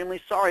extremely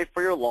sorry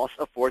for your loss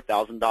of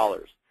 $4,000. All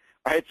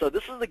right, so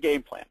this is the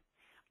game plan.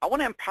 I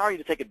want to empower you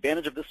to take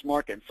advantage of this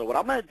market. And so what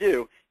I'm going to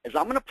do is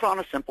I'm going to put on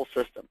a simple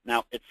system.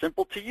 Now, it's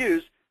simple to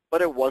use,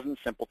 but it wasn't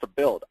simple to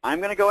build. I'm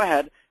going to go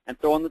ahead and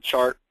throw on the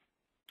chart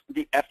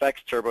the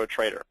FX Turbo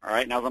Trader. All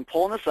right, now as I'm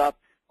pulling this up,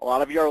 A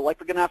lot of you are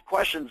likely going to have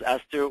questions as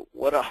to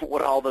what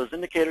all those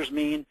indicators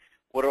mean,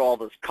 what do all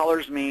those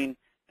colors mean,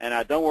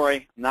 and don't worry,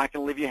 I'm not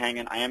going to leave you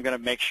hanging. I am going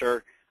to make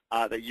sure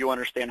that you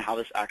understand how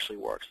this actually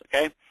works,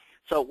 okay?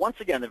 So once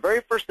again, the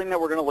very first thing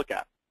that we're going to look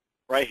at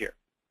right here,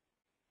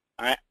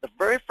 all right, the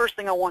very first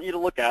thing I want you to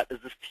look at is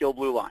this teal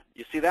blue line.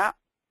 You see that?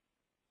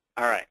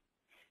 All right.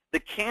 The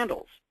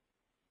candles.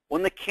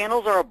 When the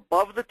candles are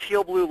above the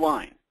teal blue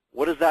line,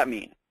 what does that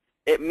mean?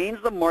 It means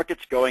the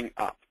market's going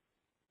up,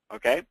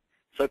 okay?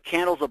 So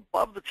candles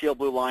above the teal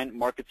blue line,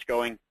 market's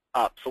going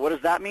up. So what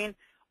does that mean?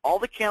 All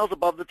the candles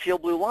above the teal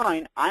blue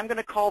line, I'm going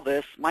to call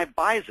this my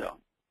buy zone,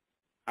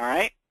 all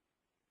right?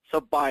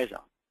 So buy zone.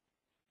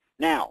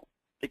 Now,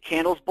 the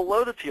candles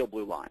below the teal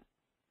blue line,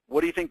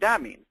 what do you think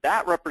that means?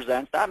 That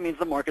means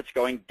the market's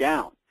going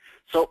down.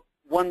 So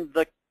when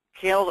the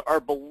candles are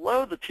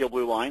below the teal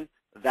blue line,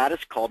 that is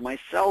called my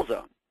sell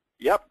zone.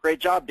 Yep, great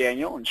job,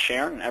 Daniel and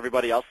Sharon and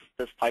everybody else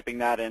that's typing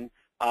that in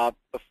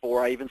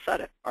before I even said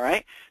it, all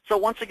right? So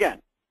once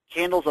again,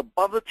 candles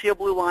above the teal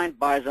blue line,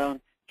 buy zone,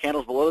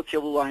 candles below the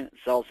teal blue line,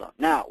 sell zone.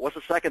 Now, what's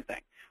the second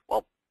thing?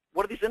 Well,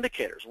 what are these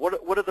indicators? What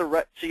are the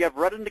red? So you have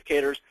red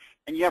indicators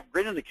and you have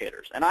green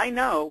indicators. And I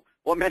know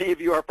what many of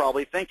you are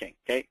probably thinking,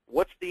 okay?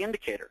 What's the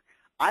indicator?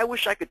 I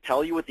wish I could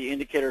tell you what the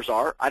indicators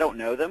are. I don't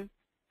know them.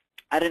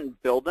 I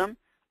didn't build them,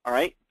 all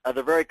right?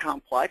 They're very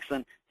complex,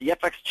 and the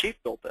FX chief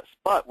built this.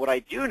 But what I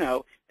do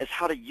know is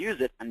how to use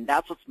it, and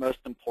that's what's most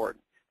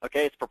important,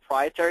 okay? It's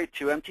proprietary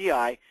to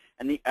MTI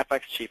and the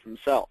FX chief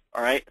himself,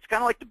 all right? It's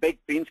kind of like the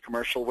baked beans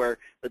commercial where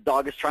the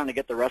dog is trying to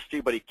get the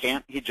recipe, but he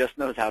can't. He just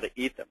knows how to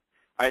eat them,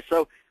 all right?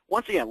 So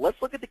once again,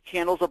 let's look at the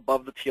candles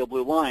above the teal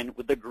blue line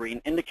with the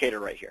green indicator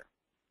right here,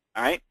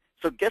 all right?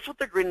 So guess what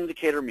the green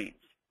indicator means?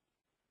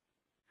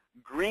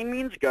 Green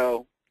means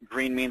go,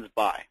 green means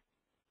buy.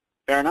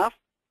 Fair enough?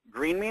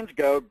 Green means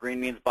go, green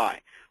means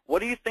buy. What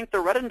do you think the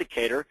red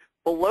indicator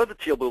below the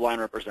teal blue line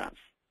represents?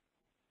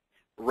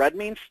 Red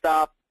means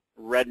stop,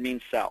 red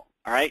means sell,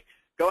 all right?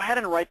 Go ahead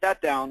and write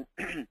that down.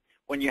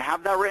 When you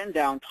have that written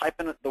down, type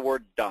in the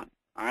word done,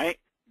 all right?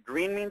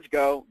 Green means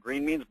go,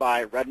 green means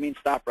buy, red means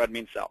stop, red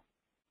means sell.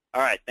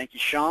 All right, thank you,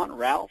 Sean,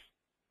 Ralph,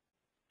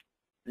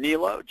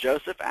 Nilo,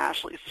 Joseph,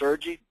 Ashley,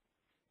 Sergi,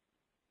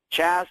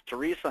 Chaz,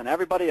 Teresa, and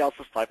everybody else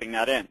is typing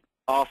that in.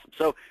 Awesome.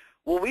 So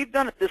what we've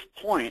done at this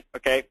point,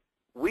 okay,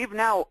 we've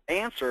now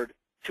answered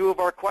two of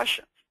our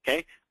questions,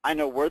 okay? I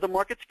know where the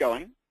market's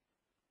going,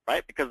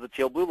 right, because of the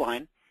teal blue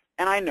line,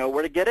 and I know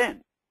where to get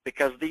in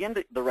because of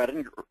the red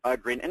and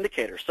green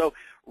indicator. So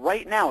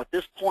right now at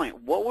this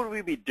point, what would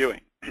we be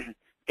doing?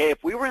 Okay,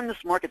 if we were in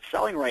this market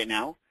selling right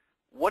now,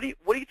 what do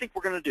you think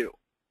we're going to do?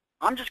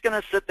 I'm just going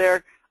to sit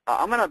there.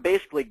 I'm going to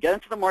basically get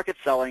into the market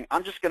selling.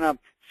 I'm just going to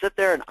sit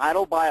there and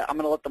idle buy it. I'm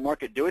going to let the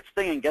market do its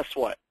thing, and guess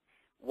what?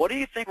 What do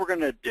you think we're going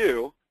to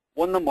do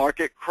when the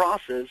market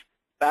crosses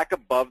back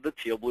above the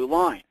teal blue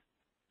line?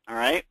 All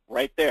right,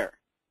 right there.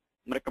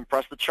 I'm going to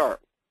compress the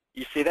chart.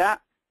 You see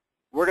that?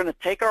 We're going to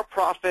take our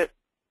profit,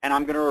 and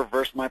I'm going to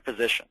reverse my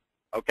position,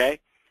 okay?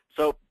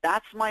 So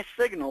that's my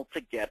signal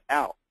to get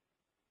out.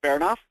 Fair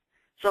enough?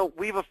 So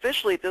we've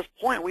officially, at this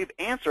point, we've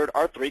answered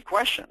our three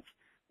questions.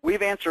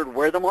 We've answered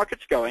where the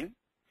market's going.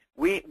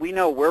 We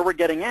know where we're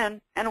getting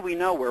in, and we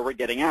know where we're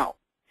getting out.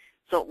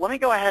 So let me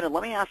go ahead and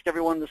let me ask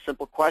everyone this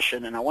simple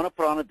question, and I want to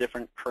put on a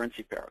different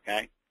currency pair,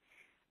 okay?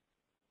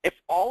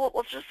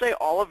 Let's just say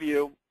all of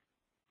you,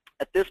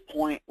 at this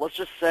point, let's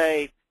just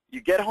say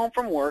you get home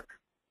from work,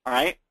 all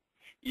right?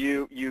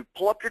 You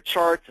pull up your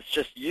charts. It's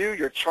just you,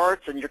 your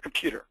charts, and your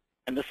computer,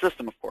 and the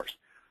system, of course.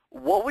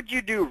 What would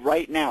you do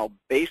right now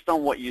based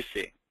on what you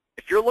see?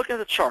 If you're looking at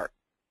the chart,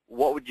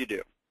 what would you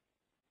do?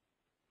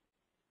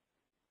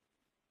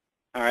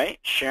 All right,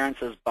 Sharon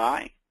says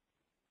buy.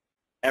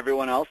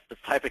 Everyone else is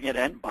typing it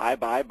in, buy,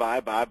 buy, buy,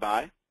 buy,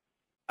 buy.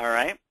 All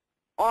right,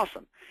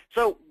 awesome.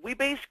 So we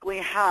basically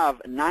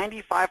have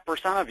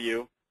 95% of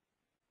you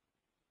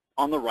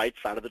on the right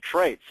side of the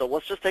trade. So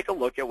let's just take a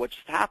look at what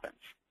just happens.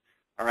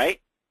 All right,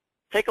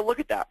 take a look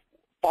at that.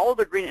 Follow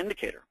the green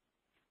indicator.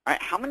 All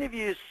right, how many of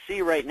you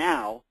see right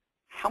now,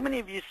 how many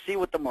of you see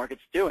what the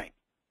market's doing?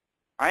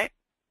 All right,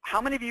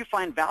 how many of you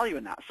find value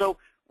in that? So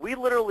we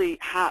literally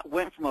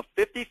went from a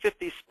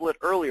 50-50 split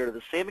earlier to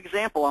the same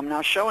example I'm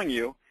now showing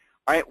you.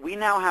 All right, we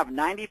now have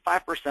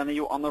 95% of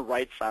you on the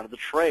right side of the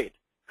trade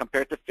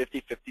compared to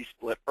 50-50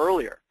 split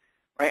earlier.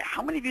 Right?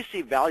 How many of you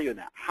see value in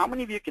that? How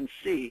many of you can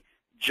see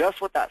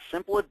just what that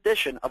simple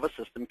addition of a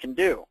system can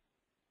do?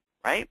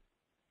 Right?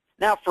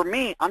 Now, for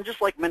me, I'm just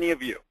like many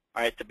of you.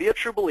 All right, to be a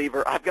true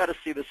believer, I've got to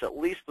see this at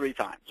least 3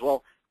 times.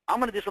 Well, I'm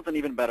going to do something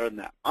even better than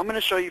that. I'm going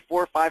to show you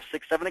 4, 5,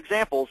 6, 7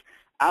 examples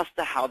as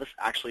to how this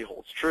actually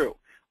holds true.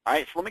 All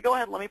right, so let me go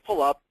ahead and let me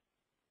pull up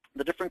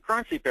the different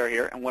currency pair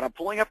here. And what I'm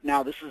pulling up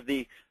now, this is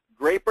the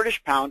Great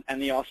British Pound and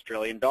the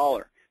Australian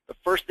dollar. The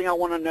first thing I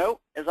want to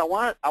note is I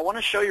want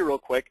to show you real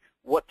quick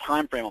what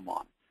time frame I'm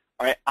on.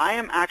 All right, I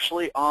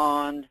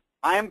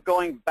am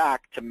going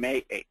back to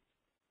May 8th.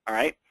 All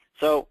right,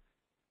 so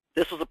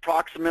this was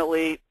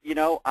approximately,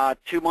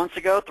 2 months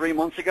ago, 3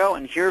 months ago,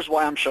 and here's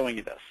why I'm showing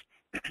you this.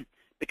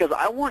 because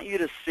I want you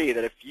to see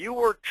that if you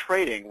were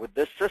trading with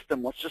this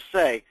system, let's just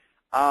say,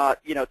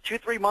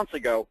 2-3 months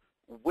ago,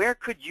 where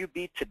could you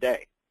be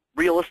today,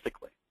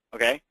 realistically,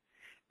 okay?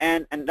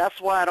 And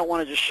that's why I don't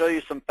want to just show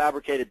you some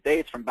fabricated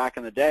dates from back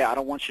in the day. I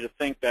don't want you to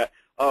think that,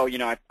 oh,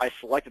 I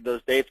selected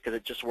those dates because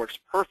it just works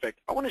perfect.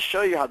 I want to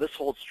show you how this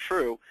holds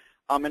true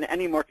in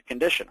any market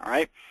condition, all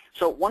right?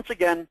 So once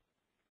again,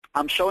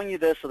 I'm showing you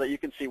this so that you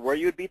can see where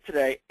you would be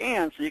today,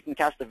 and so you can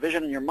cast a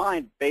vision in your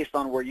mind based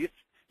on where you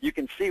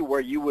can see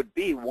where you would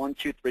be 1,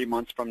 2, 3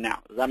 months from now.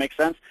 Does that make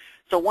sense?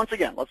 So once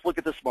again, let's look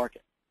at this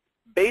market.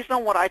 Based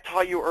on what I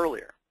taught you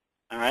earlier,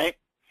 all right,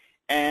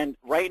 and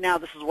right now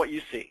this is what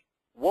you see.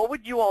 What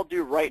would you all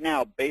do right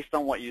now based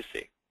on what you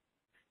see?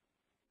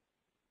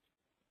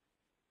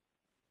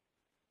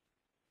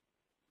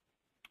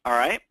 All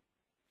right.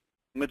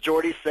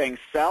 Majority saying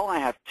sell. I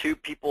have 2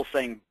 people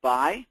saying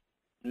buy.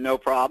 No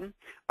problem.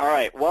 All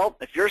right. Well,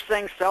 if you're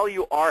saying sell,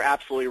 you are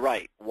absolutely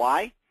right.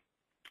 Why?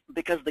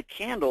 Because the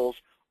candles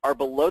are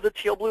below the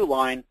teal blue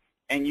line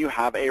and you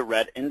have a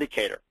red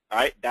indicator. All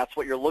right. That's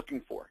what you're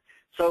looking for.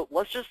 So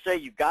let's just say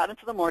you got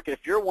into the market.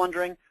 If you're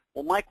wondering,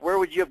 well, Mike, where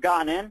would you have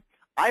gotten in?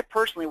 I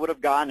personally would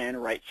have gotten in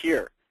right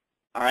here.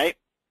 All right.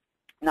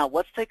 Now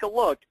let's take a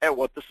look at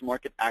what this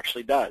market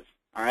actually does.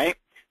 All right.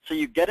 So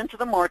you get into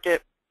the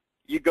market.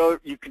 You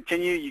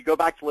continue, you go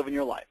back to living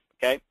your life,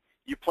 okay?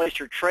 You place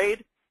your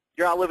trade,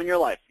 you're out living your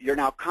life. You're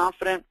now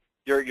confident,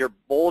 you're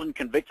bold and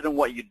convicted in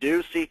what you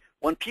do. See,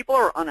 when people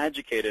are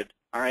uneducated,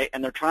 all right,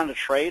 and they're trying to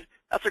trade,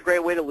 that's a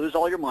great way to lose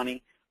all your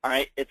money, all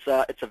right? It's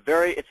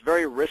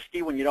very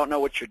risky when you don't know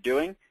what you're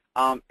doing.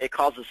 It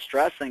causes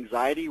stress,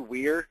 anxiety,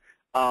 you're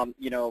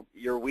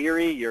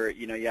weary,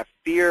 you have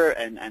fear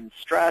and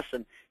stress,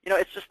 and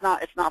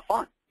it's not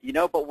fun,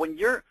 but when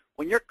you're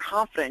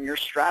confident in your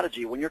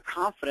strategy, when you're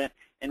confident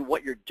in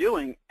what you're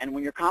doing, and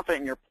when you're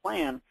confident in your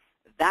plan,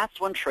 that's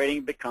when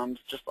trading becomes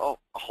just a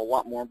whole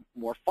lot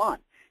more fun,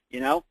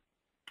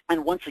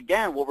 And once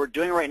again, what we're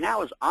doing right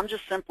now is I'm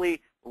just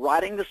simply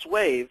riding this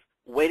wave,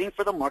 waiting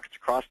for the market to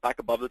cross back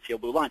above the teal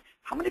blue line.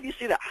 How many of you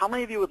see that? How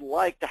many of you would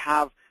like to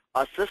have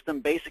a system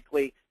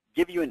basically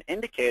give you an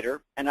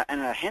indicator and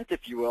a hint,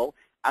 if you will,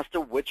 as to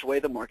which way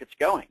the market's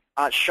going?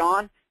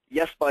 Sean,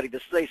 yes, buddy,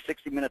 this is a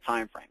 60-minute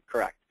time frame,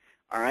 correct.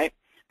 All right,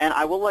 and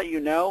I will let you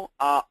know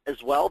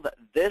as well that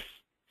this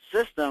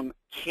system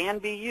can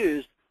be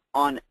used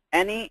on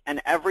any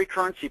and every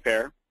currency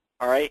pair,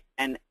 all right,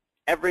 and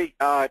every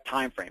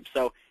time frame.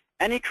 So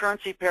any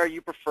currency pair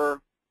you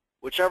prefer,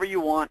 whichever you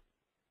want,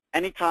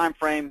 any time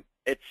frame,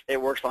 it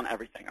works on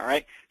everything, all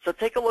right? So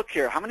take a look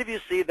here. How many of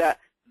you see that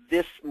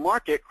this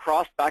market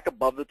crossed back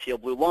above the teal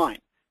blue line?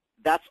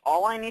 That's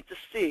all I need to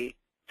see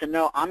to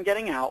know I'm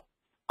getting out,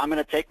 I'm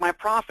going to take my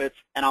profits,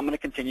 and I'm going to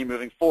continue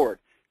moving forward.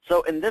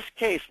 So in this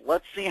case,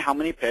 let's see how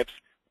many pips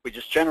we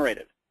just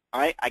generated. All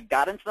right, I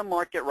got into the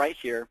market right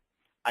here.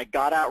 I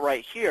got out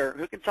right here.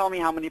 Who can tell me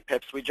how many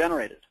pips we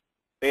generated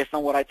based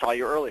on what I taught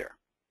you earlier?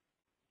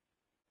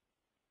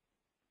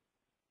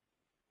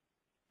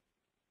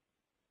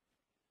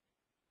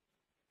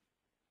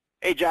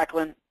 Hey,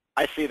 Jacqueline,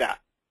 I see that.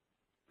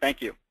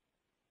 Thank you.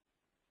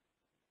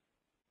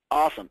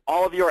 Awesome.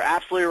 All of you are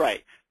absolutely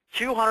right.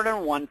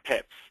 201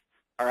 pips.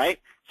 All right,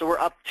 so we're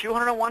up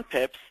 201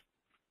 pips,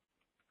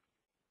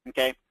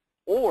 okay,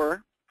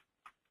 or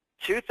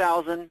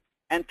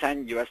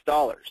 2,010 US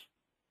dollars.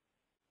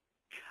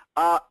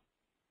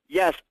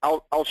 Yes,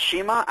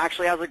 Alshima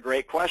actually has a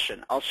great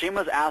question.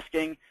 Alshima's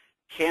asking,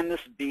 can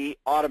this be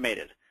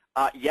automated?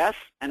 Yes,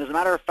 and as a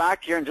matter of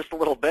fact, here in just a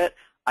little bit,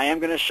 I am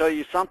going to show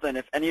you something.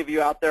 If any of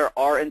you out there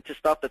are into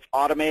stuff that's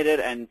automated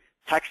and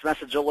text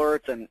message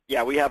alerts, and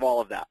yeah, we have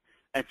all of that.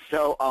 And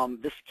so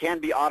this can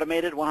be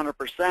automated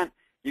 100%.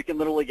 You can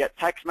literally get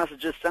text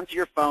messages sent to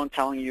your phone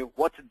telling you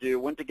what to do,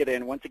 when to get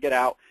in, when to get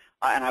out,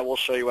 and I will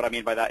show you what I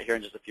mean by that here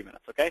in just a few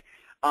minutes, okay?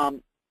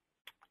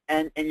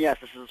 And yes,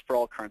 this is for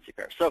all currency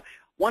pairs. So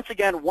once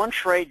again, one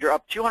trade, you're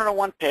up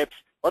 201 pips.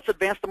 Let's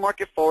advance the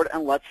market forward,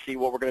 and let's see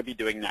what we're going to be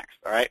doing next,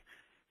 all right?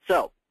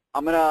 So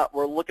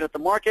we're looking at the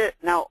market.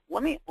 Now,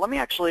 let me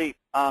actually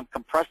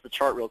compress the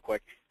chart real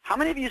quick. How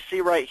many of you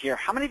see right here,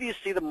 how many of you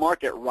see the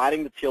market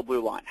riding the teal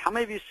blue line? How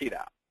many of you see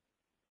that?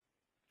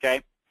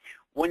 Okay?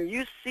 When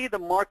you see the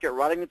market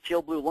riding the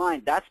teal blue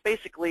line, that's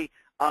basically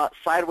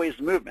sideways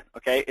movement,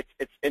 okay?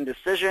 It's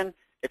indecision,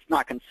 it's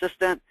not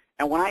consistent,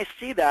 and when I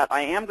see that,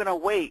 I am going to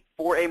wait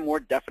for a more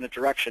definite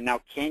direction.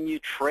 Now, can you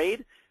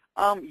trade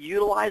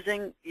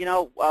utilizing,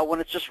 when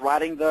it's just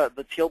riding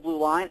the teal blue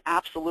line?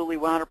 Absolutely,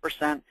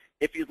 100%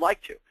 if you'd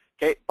like to,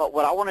 okay? But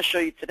what I want to show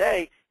you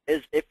today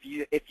is if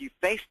you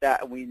face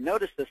that and we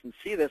notice this and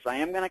see this, I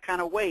am going to kind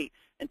of wait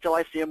until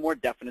I see a more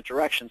definite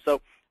direction. So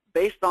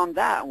based on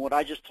that and what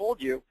I just told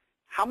you,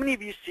 how many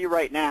of you see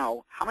right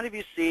now, how many of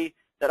you see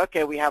that,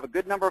 okay, we have a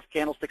good number of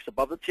candlesticks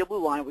above the teal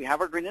blue line, we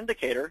have our green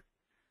indicator.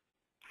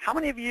 How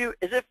many of you,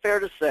 is it fair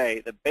to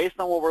say that based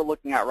on what we're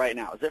looking at right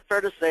now, is it fair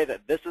to say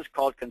that this is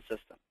called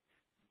consistent?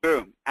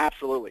 Boom,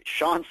 absolutely.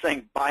 Sean's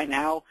saying buy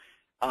now.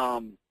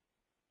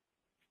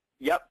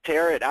 Yep,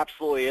 Tara, it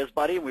absolutely is,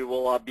 buddy. We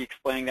will be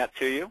explaining that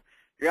to you.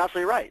 You're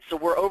absolutely right. So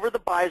we're over the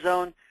buy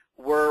zone.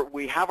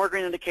 We have our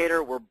green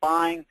indicator. We're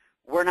buying.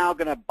 We're now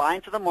going to buy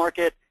into the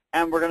market,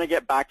 and we're going to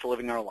get back to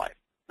living our life.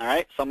 All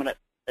right? So I'm going to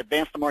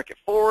advance the market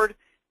forward,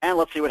 and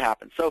let's see what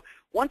happens. So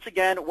once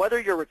again, whether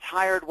you're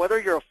retired, whether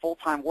you're a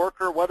full-time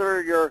worker,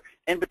 whether you're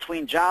in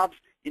between jobs,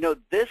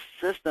 this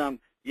system,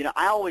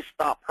 I always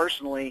thought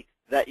personally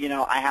that,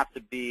 I have to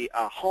be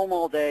home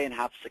all day and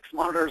have 6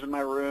 monitors in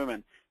my room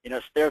and,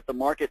 stare at the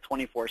market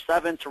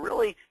 24/7 to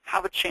really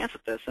have a chance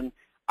at this. And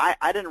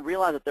I didn't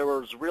realize that there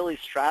was really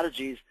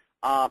strategies,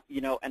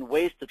 and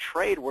ways to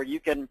trade where you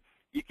can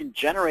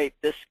generate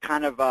this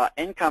kind of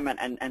income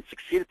and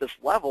succeed at this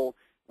level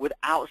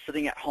without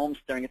sitting at home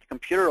staring at the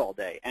computer all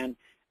day. And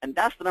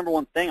that's the number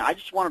one thing. I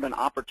just wanted an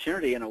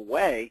opportunity in a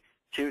way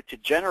to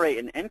generate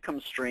an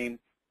income stream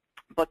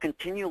but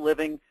continue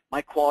living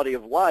my quality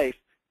of life,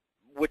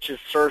 which is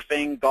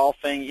surfing,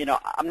 golfing.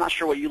 I'm not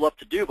sure what you love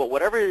to do, but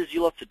whatever it is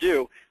you love to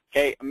do,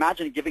 okay,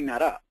 imagine giving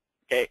that up,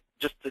 okay,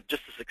 just to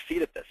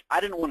succeed at this. I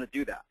didn't want to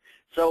do that.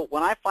 So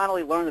when I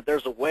finally learned that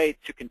there's a way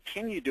to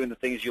continue doing the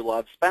things you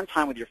love, spend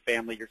time with your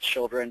family, your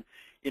children,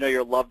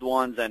 your loved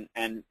ones,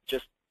 and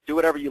just do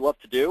whatever you love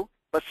to do,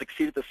 but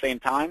succeed at the same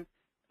time,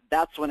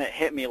 that's when it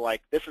hit me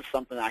like, this is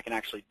something that I can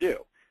actually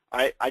do. All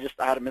right? I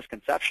had a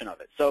misconception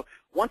of it. So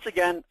once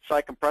again, so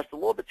I compressed a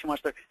little bit too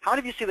much there. How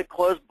many of you see the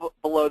close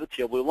below the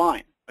teal blue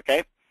line?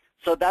 Okay?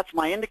 So that's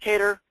my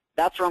indicator.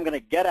 That's where I'm going to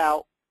get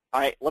out.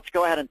 All right, let's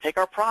go ahead and take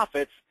our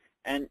profits,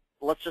 and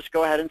let's just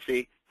go ahead and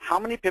see how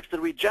many pips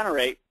did we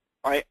generate,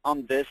 all right,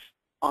 on this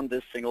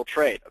single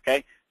trade,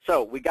 okay?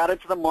 So we got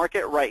into the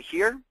market right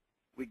here.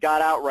 We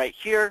got out right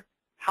here.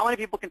 How many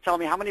people can tell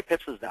me how many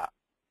pips is that?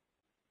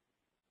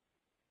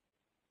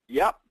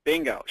 Yep,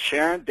 bingo.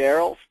 Sharon,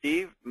 Daryl,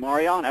 Steve,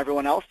 Marion,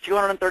 everyone else,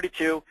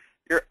 232.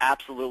 You're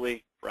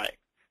absolutely right.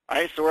 All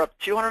right, so we're up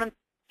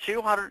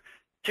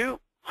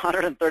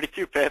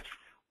 232 pips,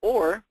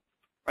 or,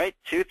 right,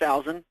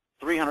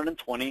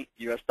 2,320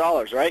 US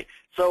dollars, right?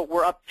 So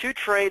we're up 2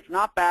 trades,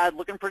 not bad,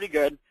 looking pretty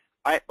good.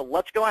 All right, but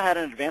let's go ahead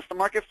and advance the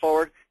market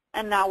forward.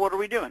 And now what are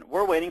we doing?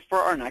 We're waiting for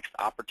our next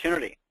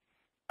opportunity.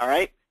 All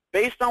right,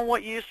 based on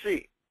what you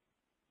see,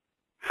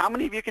 how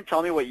many of you can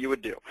tell me what you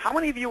would do? How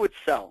many of you would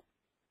sell?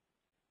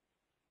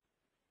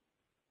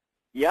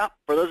 Yeah,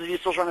 for those of you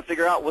still trying to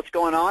figure out what's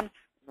going on,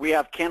 we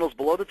have candles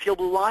below the teal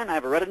blue line. I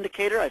have a red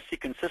indicator. I see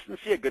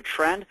consistency, a good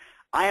trend.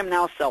 I am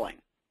now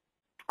selling.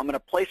 I'm going to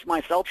place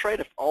my sell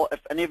trade. If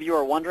any of you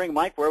are wondering,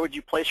 Mike, where would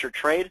you place your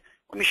trade?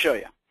 Let me show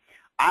you.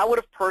 I would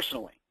have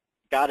personally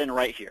got in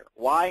right here.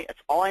 Why? It's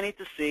all I need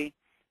to see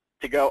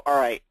to go, all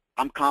right,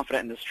 I'm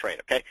confident in this trade,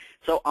 okay?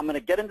 So I'm going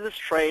to get into this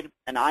trade,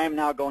 and I am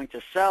now going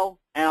to sell,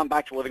 and I'm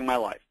back to living my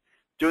life,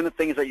 doing the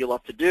things that you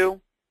love to do,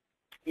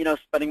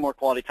 spending more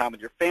quality time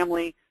with your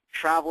family,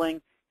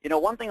 traveling.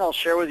 One thing I'll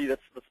share with you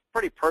that's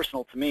pretty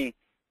personal to me,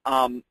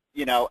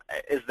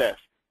 is this.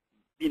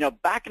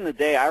 Back in the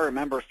day, I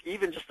remember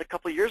even just a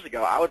couple of years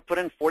ago, I would put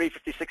in 40,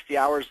 50, 60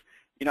 hours,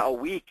 a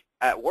week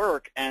at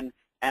work, and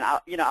I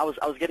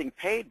was getting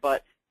paid,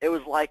 but it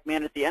was like,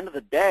 man, at the end of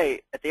the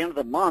day, at the end of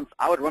the month,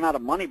 I would run out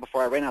of money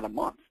before I ran out of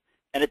month.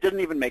 And it didn't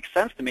even make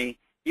sense to me.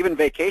 Even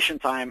vacation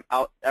time,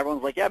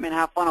 everyone's like, yeah, man,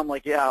 have fun. I'm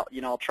like, yeah,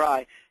 I'll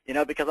try,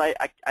 because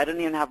I didn't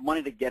even have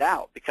money to get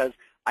out because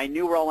I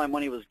knew where all my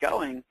money was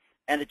going,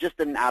 and it just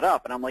didn't add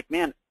up. And I'm like,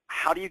 man,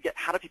 how do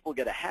people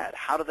get ahead?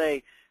 How do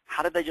they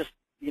just,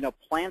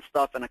 plan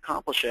stuff and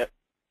accomplish it?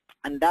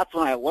 And that's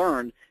when I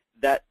learned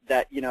that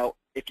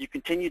if you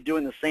continue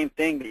doing the same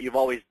thing that you've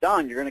always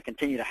done, you're going to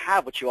continue to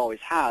have what you always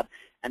had.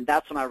 And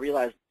that's when I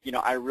realized,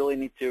 I really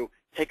need to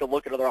take a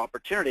look at other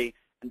opportunity.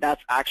 And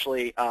that's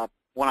actually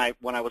when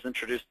I was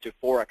introduced to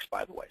Forex,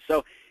 by the way.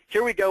 So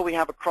here we go. We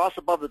have a cross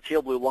above the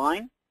teal blue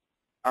line.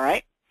 All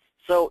right.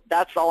 So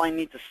that's all I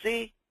need to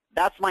see.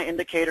 That's my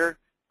indicator.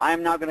 I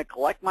am now going to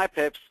collect my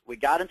pips. We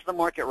got into the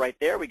market right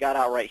there. We got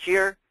out right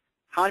here.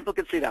 How many people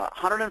can see that?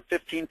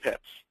 115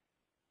 pips.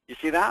 You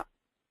see that?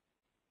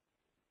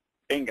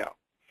 Bingo.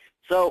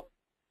 So,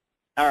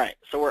 all right.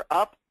 So we're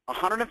up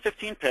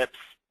 115 pips,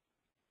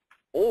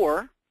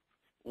 or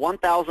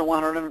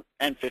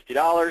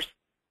 $1,150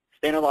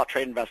 standard lot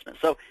trade investment.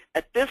 So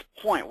at this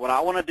point, what I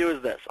want to do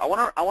is this. I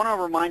want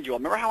to remind you.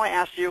 Remember how I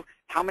asked you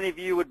how many of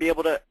you would be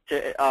able to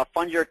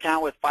fund your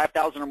account with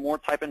 5,000 or more?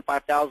 Type in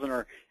 5,000,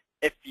 or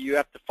if you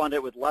have to fund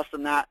it with less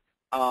than that,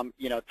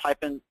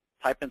 type in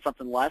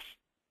something less.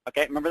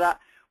 Okay, remember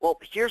that? Well,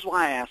 here's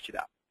why I asked you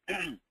that.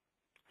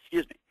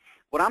 Excuse me.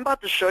 What I'm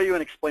about to show you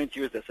and explain to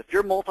you is this. If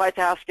you're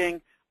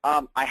multitasking,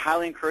 I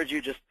highly encourage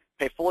you just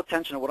pay full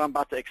attention to what I'm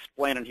about to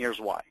explain, and here's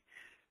why.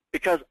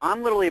 Because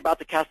I'm literally about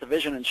to cast a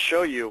vision and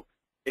show you,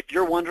 if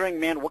you're wondering,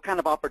 man, what kind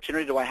of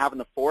opportunity do I have in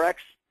the Forex,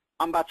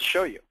 I'm about to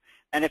show you.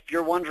 And if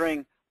you're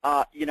wondering,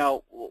 what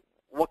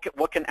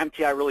can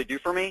MTI really do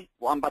for me,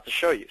 well, I'm about to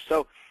show you.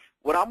 So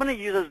what I'm going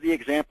to use as the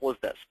example is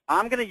this.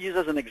 I'm going to use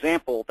as an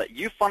example that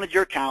you funded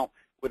your account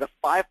with a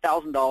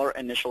 $5,000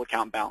 initial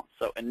account balance.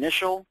 So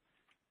initial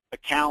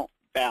account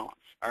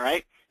balance, all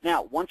right?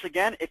 Now, once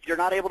again, if you're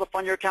not able to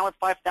fund your account with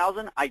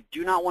 $5,000, I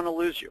do not want to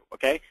lose you,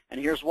 okay? And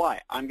here's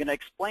why. I'm going to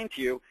explain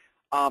to you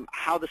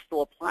how this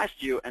still applies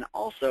to you. And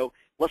also,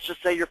 let's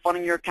just say you're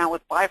funding your account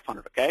with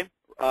 500, okay?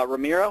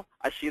 Ramiro,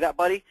 I see that,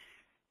 buddy.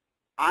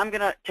 I'm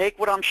going to take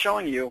what I'm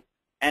showing you,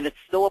 and it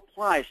still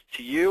applies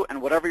to you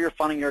and whatever you're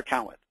funding your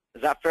account with.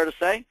 Is that fair to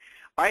say?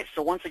 All right,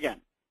 so once again,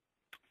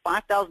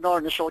 $5,000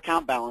 initial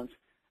account balance,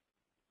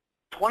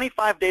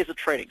 25 days of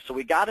trading. So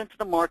we got into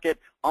the market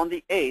on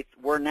the 8th.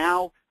 We're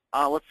now,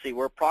 let's see,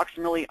 we're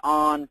approximately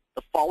on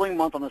the following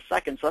month on the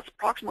 2nd, so that's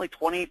approximately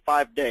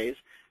 25 days.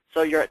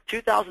 So you're at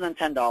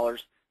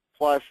 $2,010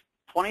 plus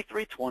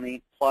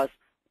 2320 plus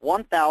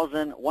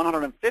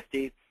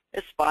 1,150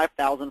 is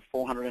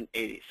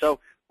 5,480. So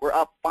we're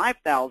up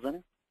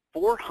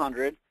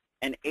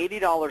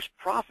 $5,480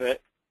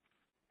 profit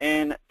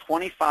in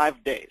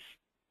 25 days.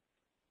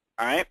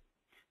 All right.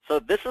 So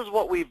this is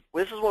what we've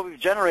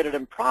generated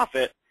in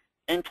profit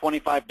in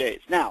 25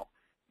 days. Now,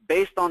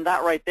 based on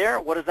that right there,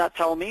 what does that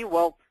tell me?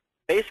 Well,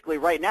 basically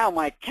right now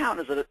my account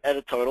is at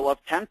a total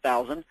of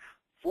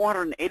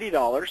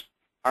 $10,480.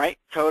 All right,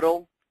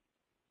 total.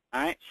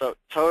 All right, so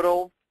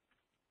total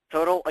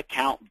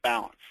account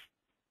balance.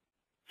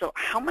 So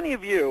how many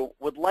of you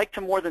would like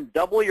to more than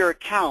double your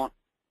account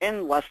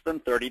in less than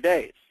 30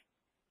 days?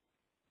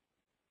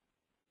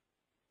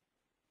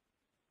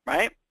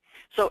 Right?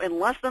 So in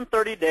less than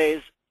 30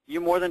 days,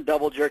 you more than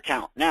doubled your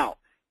account. Now,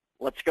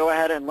 let's go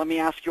ahead and let me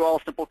ask you all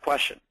a simple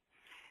question.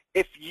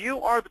 If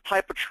you are the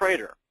type of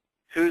trader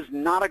who's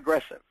not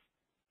aggressive,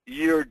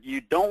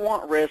 you don't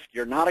want risk,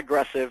 you're not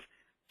aggressive,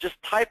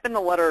 just type in the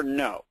letter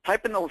no.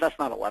 Type in the, that's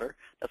not a letter,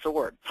 that's a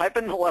word. Type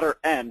in the letter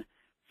N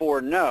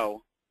for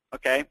no,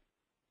 okay,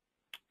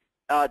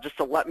 just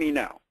to let me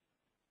know.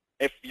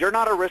 If you're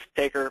not a risk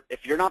taker,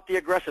 if you're not the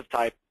aggressive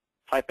type,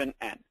 type in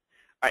N.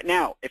 All right,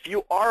 now, if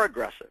you are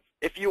aggressive,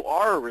 if you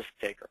are a risk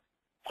taker,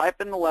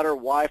 type in the letter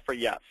Y for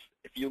yes.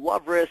 If you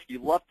love risk, you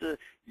love to,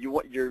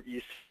 you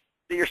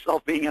see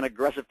yourself being an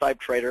aggressive type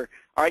trader.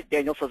 All right,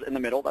 Daniel says in the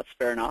middle. That's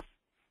fair enough.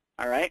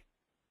 All right.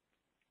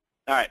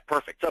 All right,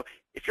 perfect. So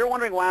if you're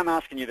wondering why I'm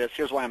asking you this,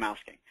 here's why I'm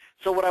asking.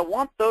 So what I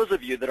want those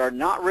of you that are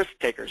not risk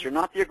takers, you're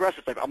not the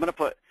aggressive type. I'm going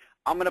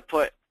to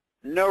put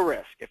no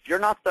risk. If you're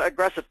not the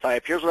aggressive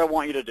type, here's what I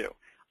want you to do.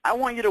 I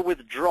want you to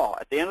withdraw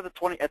at the end of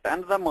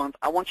the month.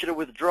 I want you to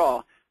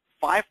withdraw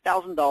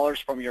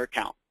 $5,000 from your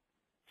account.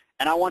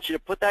 And I want you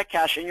to put that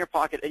cash in your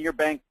pocket, in your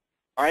bank,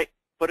 all right?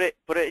 Put it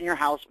in your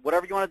house,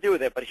 whatever you want to do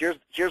with it, but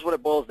here's what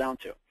it boils down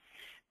to.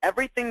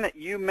 Everything that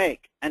you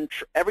make, and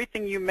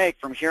everything you make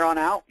from here on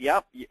out,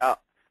 yep,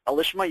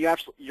 Alishma,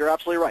 you're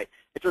absolutely right.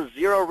 It's a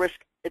zero risk,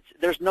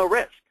 there's no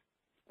risk.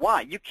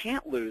 Why? You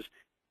can't lose.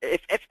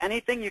 If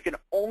anything, you can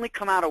only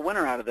come out a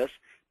winner out of this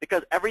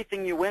because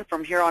everything you win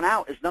from here on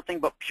out is nothing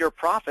but pure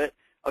profit,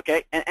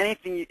 okay? And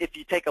anything, if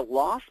you take a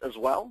loss as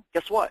well,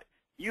 guess what?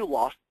 You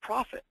lost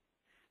profit.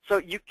 So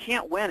you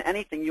can't win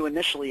anything you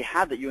initially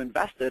had that you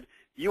invested.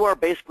 You are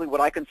basically what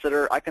I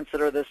consider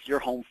this your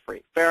home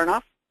free. Fair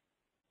enough?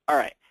 All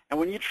right. And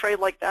when you trade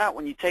like that,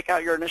 when you take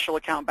out your initial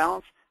account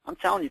balance, I'm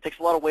telling you, it takes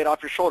a lot of weight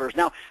off your shoulders.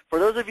 Now, for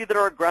those of you that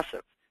are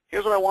aggressive,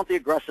 here's what I want the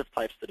aggressive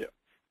types to do.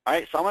 All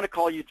right, so I'm going to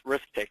call you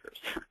risk takers.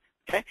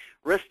 Okay,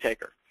 risk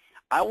taker.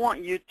 I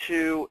want you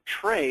to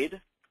trade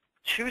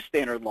 2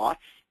 standard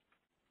lots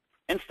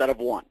instead of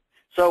 1.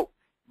 So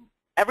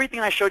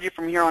everything I showed you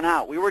from here on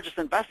out, we were just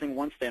investing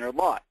 1 standard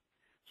lot.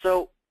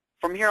 So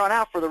from here on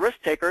out, for the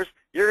risk takers,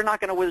 you're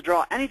not going to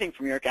withdraw anything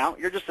from your account.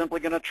 You're just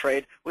simply going to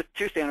trade with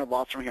 2 standard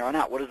lots from here on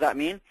out. What does that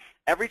mean?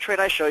 Every trade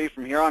I show you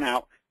from here on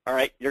out, all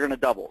right, you're going to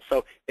double.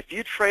 So if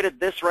you traded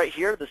this right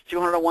here, this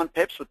 201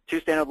 pips with 2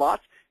 standard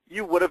lots,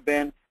 you would have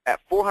been at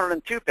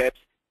 402 pips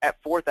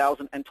at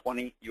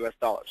 4,020 US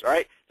dollars. All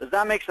right? Does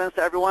that make sense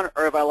to everyone,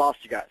 or have I lost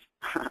you guys?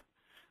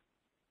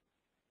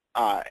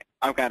 All right,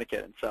 I'm kind of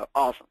kidding. So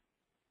awesome,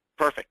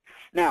 perfect.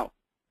 Now,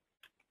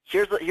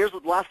 here's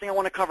the last thing I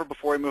want to cover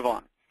before we move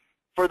on.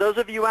 For those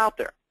of you out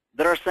there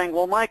that are saying,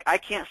 well, Mike, I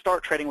can't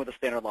start trading with a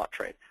standard lot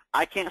trade.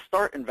 I can't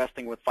start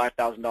investing with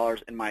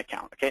 $5,000 in my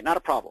account. Okay, not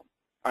a problem.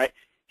 All right,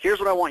 here's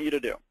what I want you to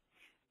do.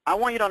 I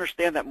want you to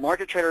understand that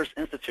Market Traders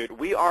Institute,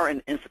 we are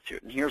an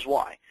institute, and here's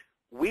why.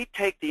 We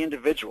take the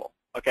individual,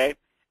 okay,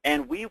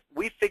 and we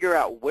figure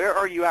out where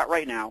are you at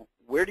right now,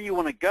 where do you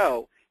want to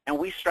go, and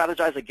we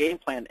strategize a game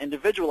plan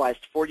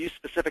individualized for you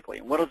specifically.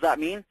 And what does that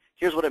mean?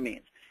 Here's what it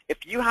means.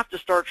 If you have to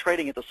start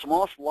trading at the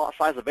smallest lot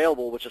size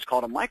available, which is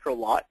called a micro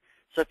lot,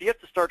 so if you have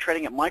to start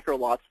trading at micro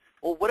lots,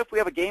 well, what if we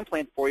have a game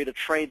plan for you to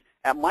trade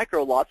at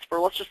micro lots for,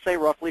 let's just say,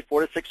 roughly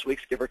 4 to 6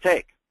 weeks, give or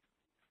take?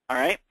 All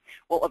right?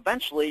 Well,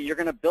 eventually, you're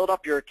going to build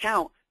up your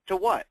account to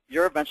what?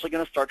 You're eventually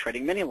going to start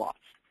trading mini lots.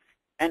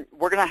 And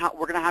we're going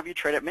to have you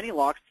trade at mini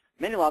lots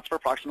for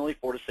approximately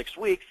 4 to 6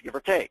 weeks, give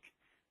or take.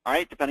 All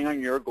right, depending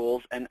on your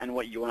goals and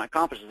what you want to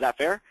accomplish. Is that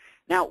fair?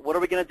 Now, what are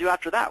we going to do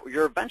after that?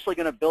 You're eventually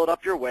going to build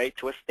up your way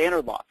to a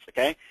standard lots,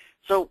 okay?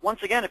 So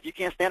once again, if you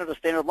can't stand at a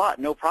standard lot,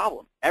 no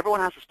problem.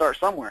 Everyone has to start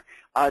somewhere.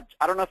 I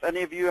don't know if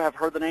any of you have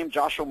heard the name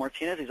Joshua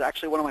Martinez. He's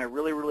actually one of my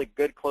really, really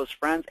good close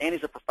friends, and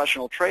he's a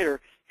professional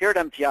trader here at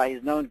MTI.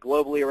 He's known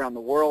globally around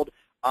the world.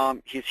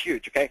 He's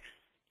huge, okay?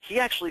 He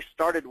actually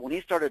started, when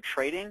he started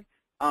trading,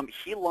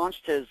 he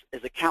launched his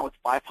account with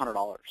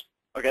 $500.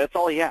 Okay, that's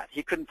all he had.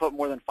 He couldn't put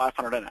more than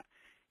 $500 in it.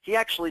 He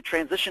actually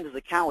transitioned his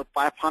account with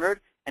 $500,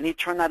 and he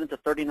turned that into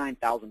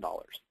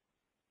 $39,000.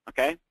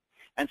 Okay,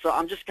 and so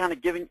I'm just kind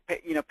of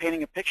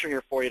painting a picture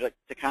here for you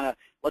to kind of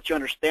let you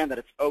understand that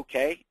it's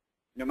okay,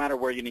 no matter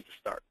where you need to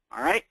start.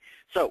 All right.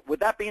 So with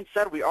that being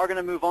said, we are going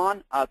to move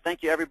on.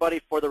 Thank you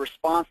everybody for the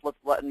response.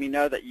 Letting me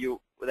know that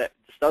that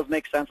this does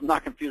make sense. I'm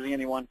not confusing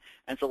anyone,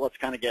 and so let's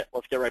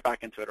get right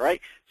back into it. All right.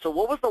 So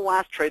what was the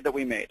last trade that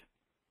we made?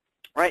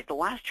 Right. The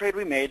last trade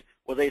we made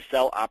was a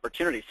sell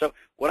opportunity. So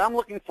what I'm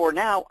looking for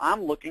now,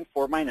 I'm looking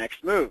for my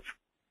next move.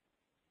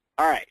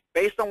 All right.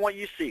 Based on what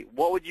you see,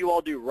 what would you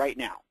all do right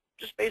now?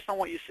 Just based on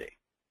what you see,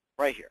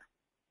 right here.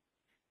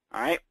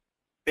 All right.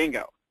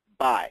 Bingo.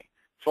 Buy.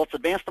 So let's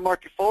advance the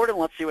market forward and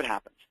let's see what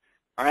happens.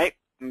 All right,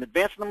 I'm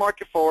advancing the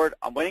market forward.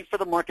 I'm waiting for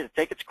the market to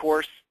take its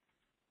course.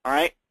 All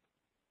right,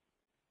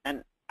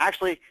 and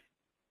actually,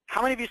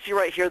 how many of you see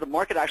right here the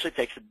market actually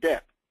takes a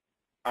dip?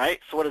 All right,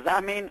 so what does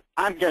that mean?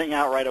 I'm getting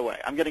out right away.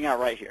 I'm getting out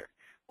right here.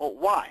 Well,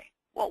 why?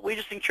 Well, we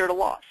just incurred a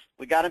loss.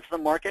 We got into the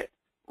market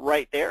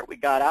right there. We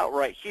got out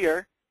right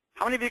here.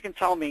 How many of you can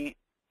tell me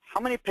how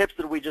many pips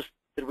did we just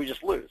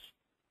lose?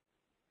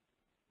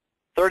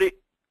 30.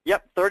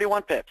 Yep,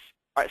 31 pips.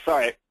 All right,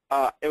 sorry.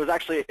 It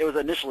was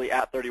initially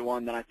at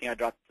 31, then I think I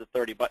dropped it to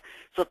 30. But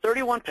so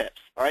 31 pips.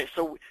 All right,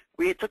 so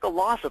we took a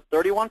loss of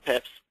 31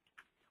 pips,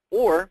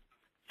 or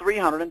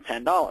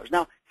 $310.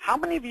 Now, how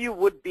many of you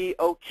would be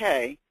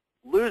okay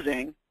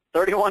losing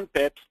 31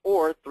 pips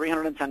or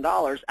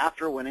 $310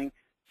 after winning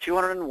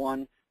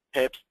 201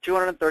 pips,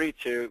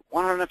 232,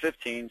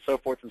 115, so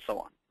forth and so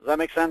on? Does that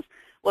make sense?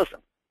 Listen,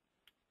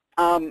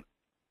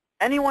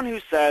 anyone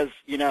who says,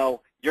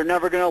 you're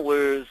never going to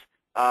lose,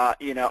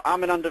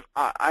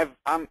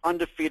 I'm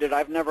undefeated,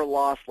 I've never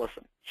lost.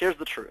 Listen, here's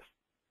the truth.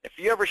 If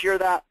you ever hear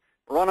that,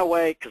 run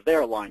away, because they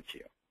are lying to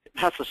you.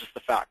 That's just the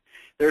fact.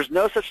 There's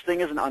no such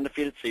thing as an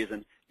undefeated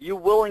season. You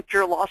will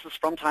incur losses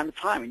from time to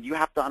time, and you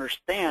have to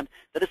understand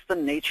that it's the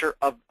nature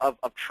of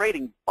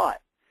trading,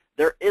 but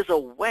there is a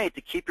way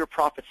to keep your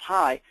profits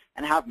high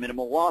and have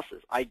minimal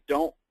losses. I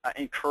don't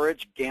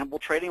encourage gamble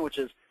trading, which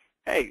is,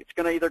 hey, it's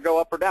going to either go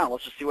up or down.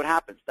 Let's just see what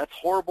happens. That's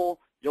horrible.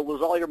 You'll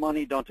lose all your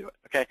money. Don't do it,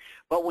 okay?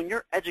 But when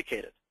you're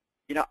educated,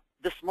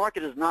 this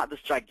market is not this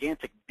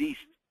gigantic beast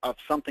of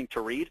something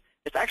to read.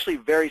 It's actually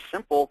very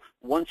simple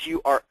once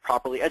you are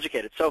properly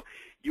educated. So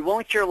you will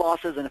incur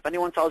losses, and if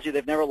anyone tells you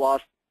they've never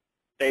lost,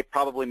 they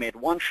probably made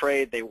one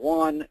trade, they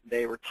won,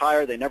 they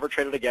retired, they never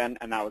traded again,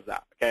 and that was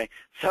that, okay?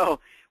 So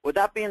with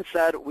that being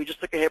said, we just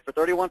took a hit for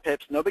 31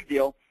 pips, no big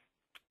deal.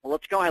 Well,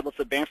 let's go ahead, let's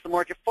advance the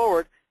market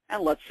forward,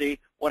 and let's see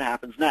what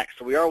happens next.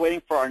 So we are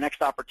waiting for our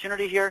next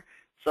opportunity here.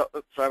 So,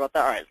 sorry about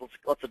that. All right,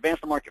 let's advance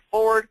the market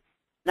forward.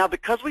 Now,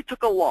 because we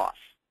took a loss,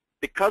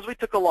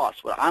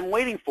 what I'm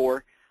waiting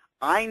for,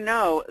 I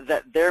know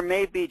that there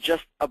may be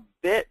just a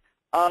bit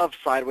of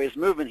sideways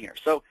movement here.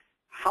 So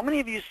how many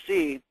of you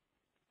see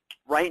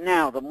right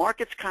now the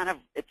market's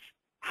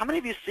how many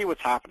of you see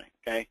what's happening,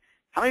 okay?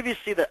 How many of you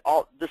see that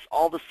all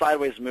the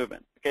sideways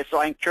movement? Okay, so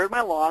I incurred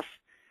my loss,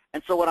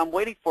 and so what I'm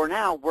waiting for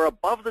now, we're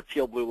above the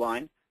teal blue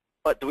line,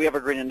 but do we have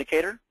a green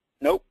indicator?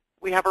 Nope,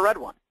 we have a red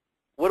one.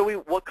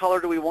 What color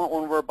do we want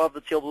when we're above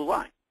the teal blue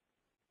line?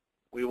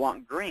 We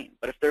want green.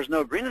 But if there's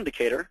no green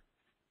indicator,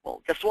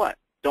 well, guess what?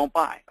 Don't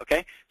buy,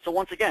 okay? So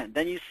once again,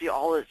 then you see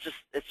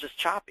it's just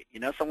choppy.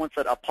 Someone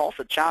said, Paul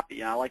said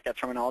choppy. I like that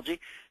terminology.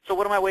 So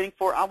what am I waiting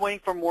for? I'm waiting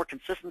for more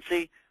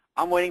consistency.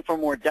 I'm waiting for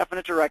more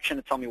definite direction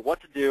to tell me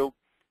what to do.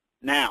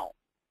 Now,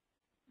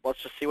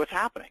 let's just see what's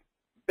happening.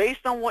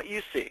 Based on what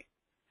you see,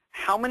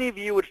 how many of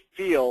you would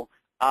feel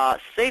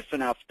safe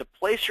enough to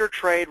place your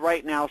trade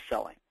right now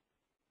selling?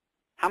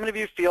 How many of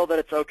you feel that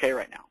it's okay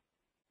right now?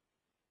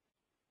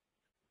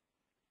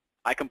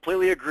 I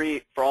completely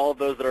agree for all of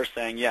those that are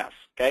saying yes,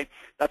 okay?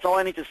 That's all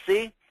I need to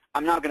see.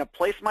 I'm now going to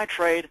place my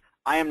trade.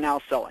 I am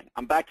now selling.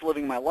 I'm back to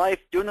living my life,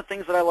 doing the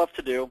things that I love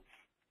to do,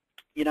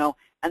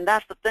 and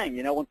that's the thing.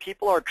 When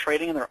people are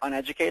trading and they're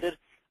uneducated,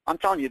 I'm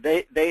telling you,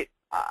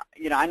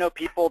 I know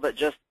people that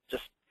just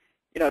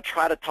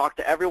try to talk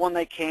to everyone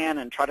they can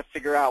and try to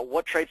figure out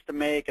what trades to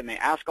make, and they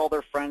ask all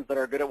their friends that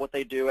are good at what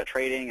they do at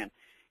trading, and,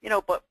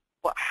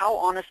 but how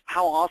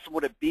awesome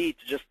would it be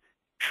to just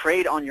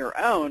trade on your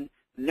own,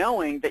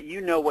 knowing that you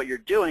know what you're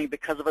doing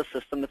because of a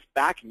system that's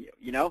backing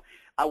you,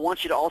 I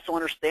want you to also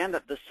understand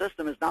that the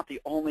system is not the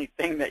only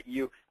thing that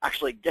you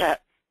actually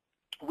get.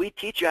 We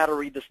teach you how to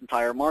read this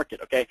entire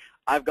market, okay?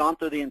 I've gone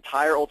through the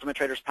entire Ultimate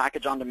Traders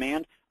package on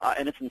demand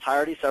in its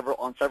entirety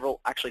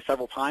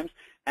several times,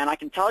 and I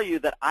can tell you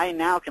that I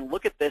now can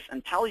look at this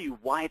and tell you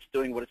why it's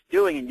doing what it's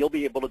doing, and you'll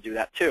be able to do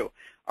that too.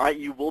 All right,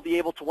 you will be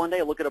able to one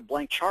day look at a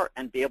blank chart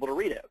and be able to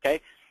read it,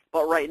 okay?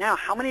 But right now,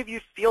 how many of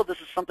you feel this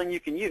is something you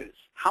can use?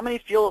 How many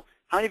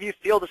of you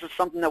feel this is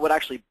something that would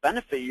actually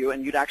benefit you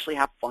and you'd actually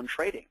have fun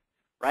trading,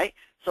 right?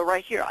 So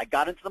right here, I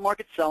got into the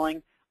market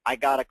selling. I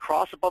got a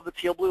cross above the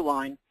teal blue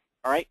line,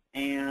 all right,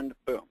 and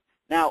boom.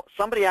 Now,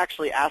 somebody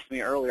actually asked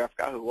me earlier, I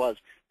forgot who it was.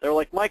 They were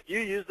like, Mike, do you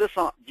use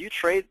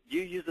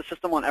the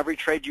system on every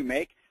trade you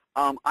make?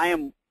 I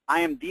am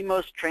the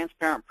most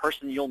transparent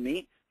person you'll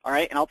meet, all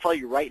right? And I'll tell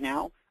you right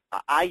now,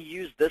 I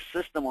use this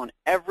system on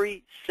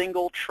every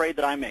single trade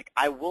that I make.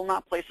 I will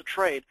not place a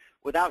trade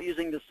without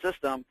using this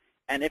system,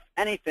 and if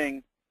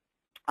anything,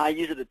 I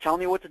use it to tell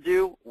me what to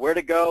do, where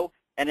to go,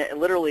 and it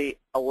literally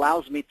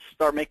allows me to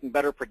start making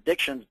better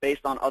predictions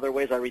based on other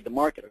ways I read the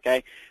market,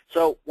 okay?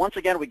 So once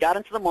again, we got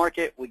into the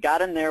market, we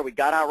got in there, we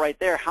got out right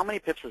there. How many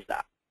pips is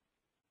that?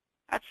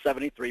 That's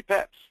 73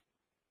 pips.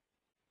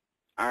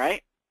 All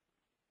right?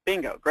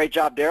 Bingo. Great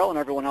job, Daryl, and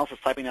everyone else is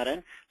typing that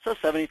in. So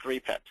 73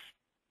 pips,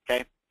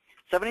 okay?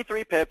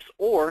 73 pips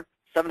or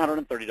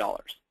 $730.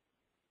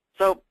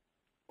 So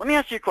let me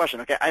ask you a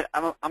question, okay?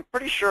 I'm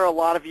pretty sure a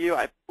lot of you,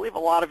 I believe a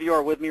lot of you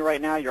are with me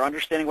right now. You're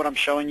understanding what I'm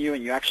showing you,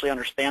 and you actually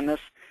understand this.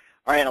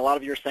 All right, and a lot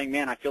of you are saying,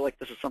 man, I feel like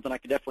this is something I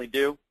could definitely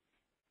do.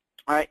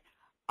 All right,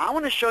 I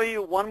want to show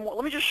you one more.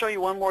 Let me just show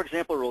you one more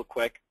example real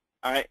quick,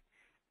 all right,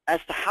 as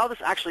to how this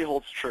actually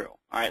holds true.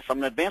 All right, so I'm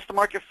going to advance the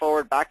market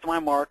forward, back to my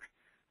mark.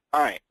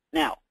 All right,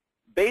 now,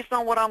 based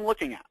on what I'm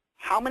looking at,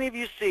 how many of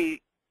you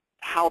see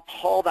how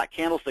tall that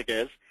candlestick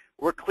is?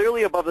 We're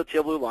clearly above the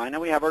teal blue line,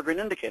 and we have our green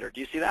indicator.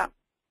 Do you see that?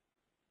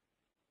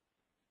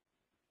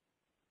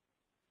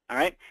 All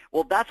right,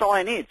 well, that's all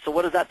I need. So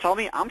what does that tell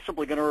me? I'm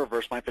simply going to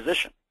reverse my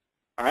position.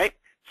 All right,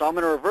 so I'm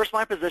going to reverse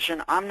my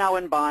position. I'm now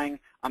in buying.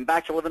 I'm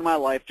back to living my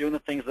life, doing the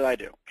things that I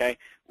do, okay?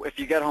 If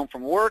you get home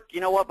from work,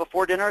 you know what,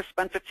 before dinner,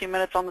 spend 15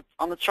 minutes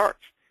on the charts,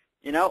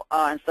 you know,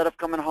 instead of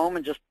coming home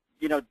and just,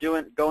 you know,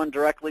 going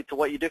directly to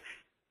what you do.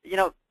 You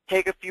know,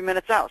 take a few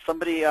minutes out.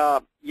 Somebody,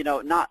 you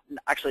know, not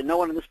actually no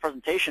one in this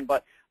presentation,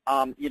 but,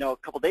 you know, a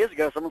couple days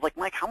ago, someone's like,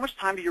 Mike, how much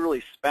time do you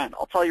really spend?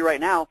 I'll tell you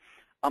right now,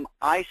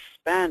 I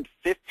spend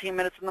 15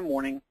 minutes in the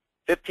morning,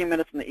 15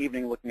 minutes in the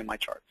evening looking at my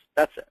charts.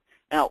 That's it.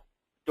 Now,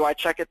 do I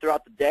check it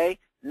throughout the day?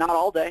 Not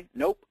all day,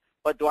 nope.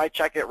 But do I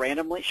check it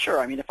randomly?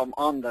 Sure. I mean, if I'm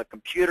on the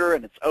computer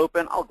and it's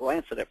open, I'll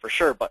glance at it for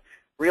sure. But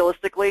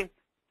realistically,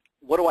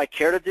 what do I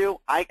care to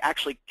do? I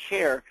actually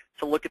care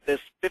to look at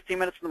this 15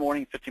 minutes in the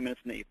morning, 15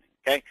 minutes in the evening,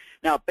 okay?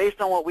 Now, based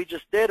on what we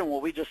just did and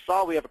what we just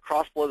saw, we have a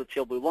cross below the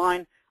teal blue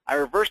line. I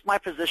reversed my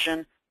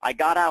position. I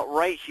got out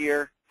right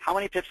here. How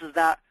many pips is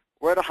that?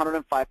 We're at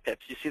 105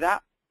 pips. You see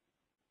that?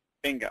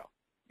 Bingo.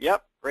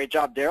 Yep. Great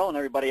job, Daryl, and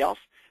everybody else.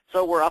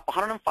 So we're up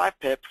 105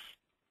 pips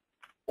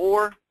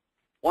or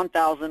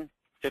 $1,050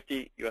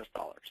 US.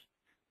 All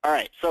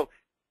right. So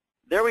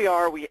there we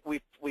are.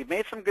 We've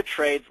made some good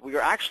trades. We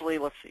were actually,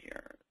 let's see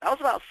here. That was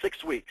about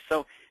 6 weeks.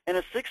 So in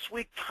a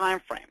 6-week time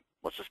frame,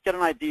 let's just get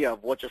an idea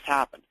of what just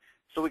happened.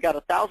 So we got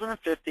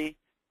 1,050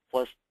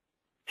 plus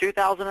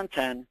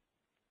 2,010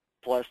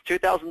 plus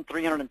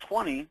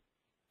 2,320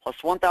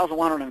 plus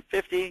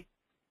 1,150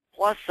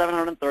 plus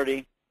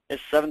 730 is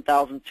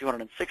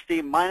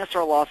 7,260 minus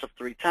our loss of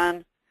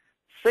 310,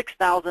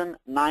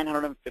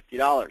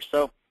 $6,950.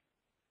 So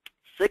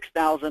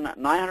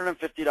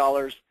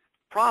 $6,950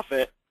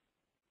 profit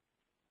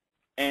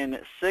in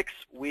 6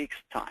 weeks'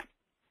 time.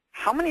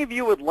 How many of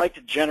you would like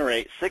to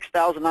generate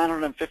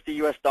 $6,950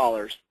 US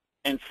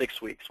in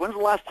 6 weeks? When's the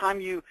last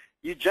time you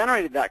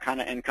generated that kind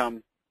of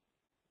income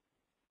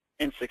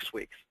in 6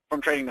 weeks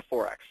from trading the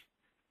Forex?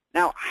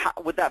 Now,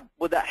 would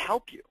that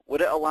help you?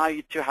 Would it allow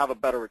you to have a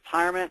better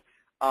retirement?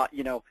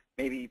 You know,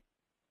 maybe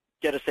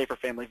get a safer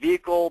family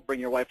vehicle, bring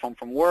your wife home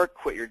from work,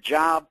 quit your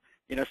job,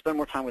 you know, spend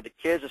more time with the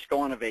kids, just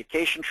go on a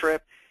vacation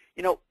trip.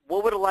 You know,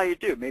 what would it allow you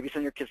to do? Maybe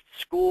send your kids to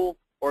school,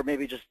 or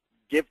maybe just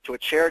give to a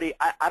charity.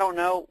 I don't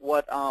know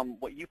what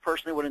you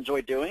personally would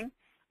enjoy doing,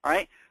 all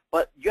right?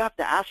 But you have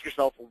to ask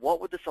yourself, what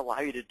would this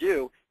allow you to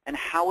do, and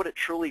how would it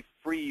truly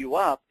free you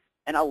up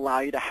and allow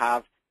you to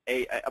have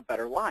a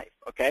better life,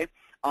 okay?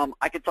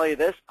 I can tell you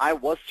this, I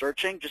was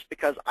searching just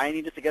because I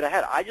needed to get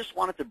ahead. I just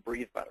wanted to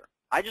breathe better.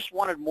 I just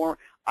wanted more,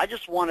 I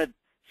just wanted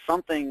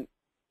something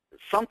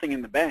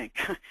in the bank,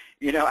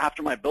 you know,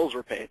 after my bills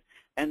were paid.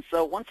 And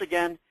so once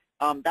again,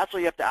 that's what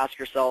you have to ask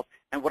yourself.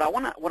 And what I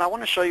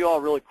want to show you all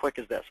really quick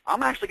is this.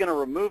 I'm actually going to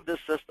remove this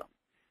system,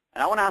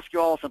 and I want to ask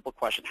you all a simple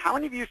question. How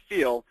many of you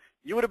feel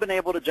you would have been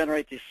able to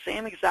generate the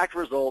same exact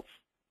results,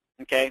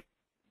 okay,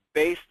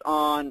 based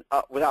on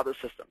without the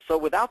system? So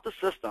without the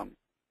system,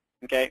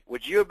 okay,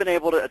 would you have been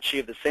able to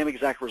achieve the same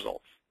exact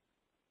results?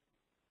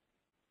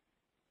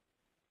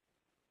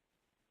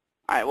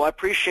 All right, well, I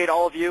appreciate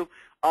all of you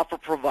for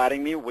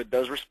providing me with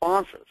those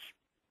responses.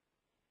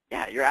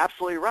 Yeah, you're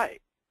absolutely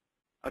right.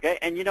 Okay,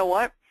 and you know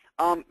what?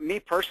 Me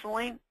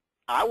personally,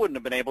 I wouldn't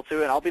have been able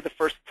to, and I'll be the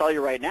first to tell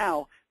you right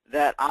now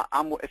that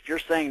if you're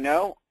saying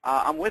no,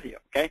 I'm with you,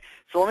 okay?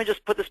 So let me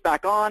just put this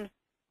back on.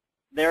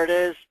 There it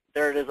is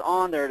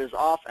on, there it is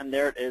off, and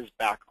there it is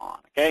back on,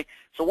 okay?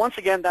 So once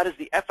again, that is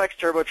the FX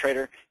Turbo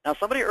Trader. Now,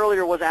 somebody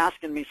earlier was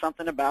asking me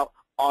something about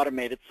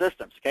automated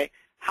systems, okay?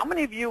 How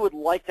many of you would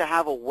like to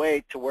have a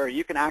way to where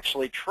you can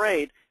actually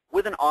trade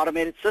with an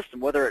automated system,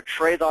 whether it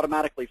trades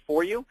automatically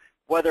for you,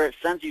 whether it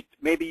sends you,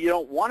 maybe you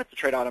don't want it to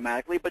trade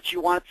automatically, but you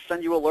want it to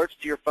send you alerts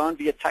to your phone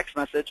via text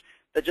message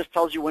that just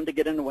tells you when to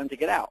get in and when to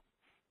get out,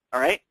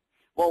 all right?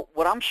 Well,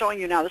 what I'm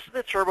showing you now, this is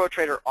the Turbo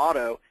Trader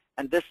Auto,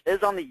 and this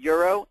is on the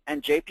Euro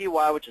and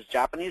JPY, which is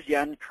Japanese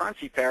yen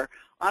currency pair,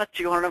 on a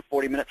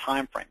 240-minute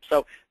time frame.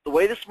 So the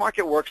way this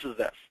market works is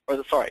this,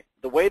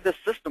 the way this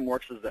system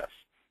works is this.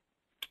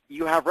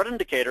 You have red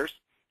indicators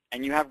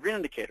and you have green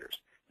indicators.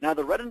 Now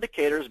the red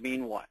indicators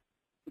mean what?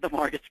 The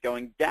market's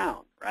going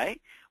down, right?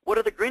 What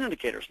do the green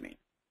indicators mean?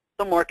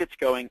 The market's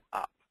going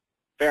up.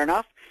 Fair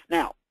enough?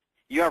 Now,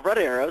 you have red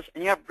arrows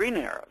and you have green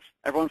arrows.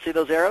 Everyone see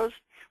those arrows?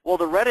 Well,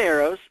 the red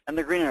arrows and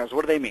the green arrows,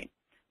 what do they mean?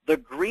 The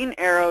green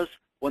arrows,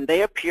 when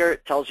they appear,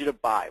 it tells you to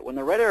buy. When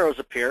the red arrows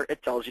appear,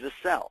 it tells you to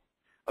sell.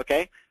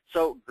 Okay?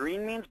 So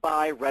green means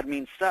buy, red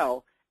means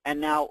sell, and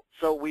now,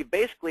 so we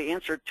basically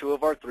answered 2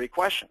 of our 3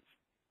 questions.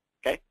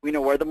 Okay? We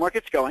know where the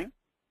market's going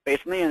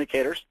based on the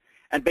indicators,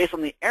 and based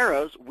on the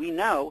arrows, we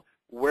know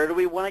where do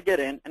we want to get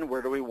in and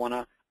where do we want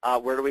to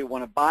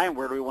buy and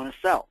where do we want to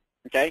sell.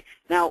 Okay?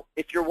 Now,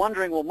 if you're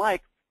wondering, well,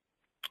 Mike,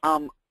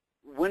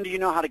 when do you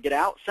know how to get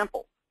out?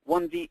 Simple.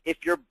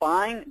 If you're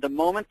buying, the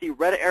moment the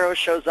red arrow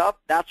shows up,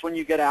 that's when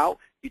you get out.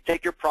 You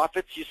take your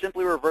profits. You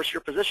simply reverse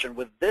your position.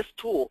 With this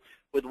tool,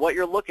 with what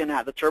you're looking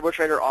at, the Turbo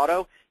Trader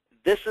Auto,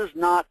 this is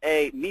not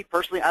me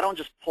personally, I don't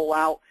just pull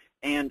out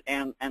and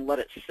let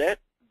it sit.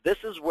 This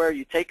is where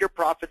you take your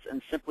profits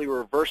and simply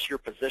reverse your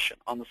position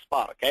on the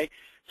spot, okay?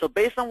 So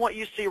based on what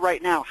you see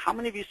right now, how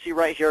many of you see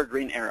right here a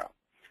green arrow?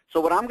 So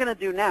what I'm going to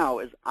do now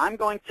is I'm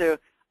going to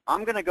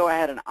go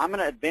ahead and I'm going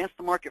to advance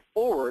the market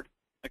forward,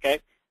 okay?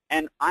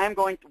 And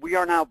we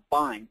are now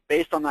buying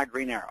based on that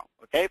green arrow,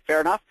 okay? Fair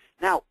enough?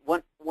 Now,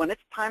 when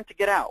it's time to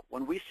get out,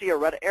 when we see a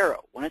red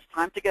arrow, when it's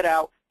time to get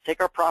out,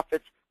 take our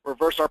profits,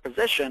 reverse our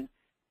position,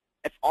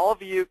 if all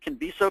of you can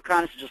be so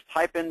kind as to just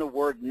type in the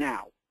word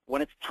now,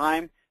 when it's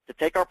time to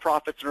take our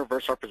profits and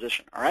reverse our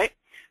position, all right?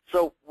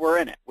 So we're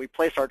in it. We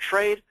place our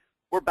trade.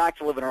 We're back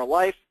to living our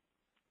life,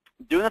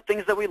 doing the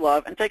things that we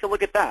love, and take a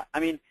look at that. I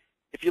mean,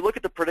 if you look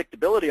at the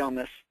predictability on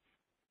this,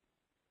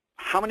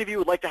 how many of you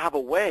would like to have a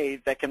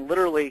way that can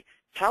literally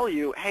tell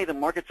you, hey, the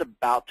market's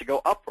about to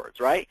go upwards,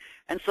 right?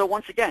 And so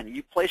once again,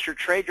 you place your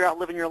trade, you're out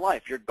living your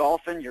life. You're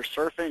golfing, you're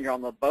surfing, you're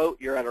on the boat,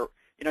 you're at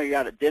you're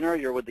out at dinner,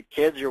 you're with the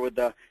kids, you're with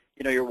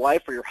your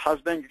wife or your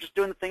husband. You're just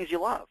doing the things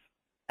you love.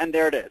 And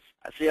there it is.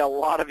 I see a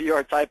lot of you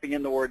are typing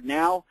in the word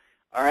now.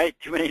 All right,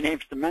 too many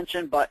names to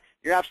mention, but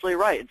you're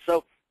absolutely right. And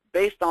so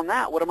based on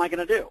that, what am I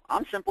going to do?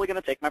 I'm simply going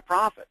to take my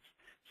profits.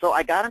 So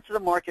I got into the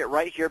market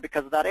right here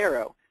because of that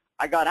arrow.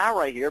 I got out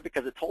right here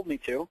because it told me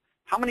to.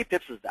 How many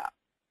pips is that?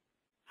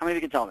 How many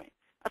of you can tell me?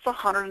 That's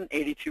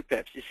 182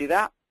 pips. You see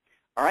that?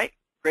 All right,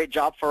 great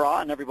job,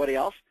 Farah and everybody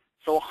else.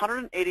 So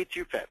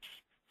 182 pips.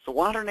 So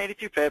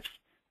 182 pips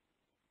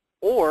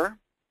or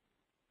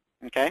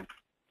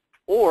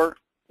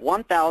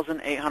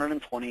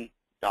 $1,820.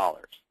 All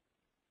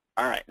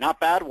right, not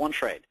bad, one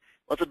trade.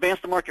 Let's advance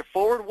the market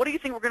forward. What do you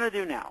think we're going to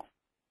do now?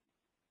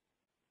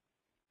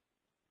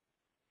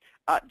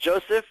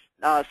 Joseph,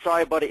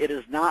 sorry, buddy, it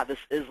is not. This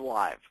is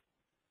live.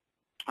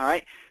 All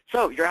right,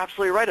 so you're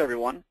absolutely right,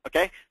 everyone.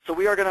 Okay, so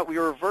we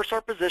reverse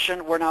our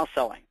position. We're now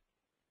selling.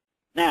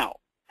 Now,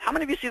 how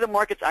many of you see the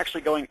market's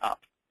actually going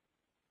up?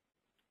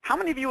 How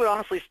many of you would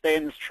honestly stay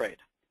in this trade?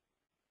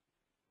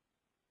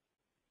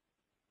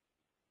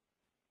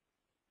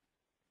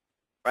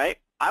 Right?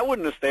 I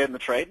wouldn't have stayed in the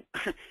trade.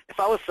 If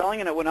I was selling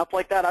and it went up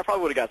like that, I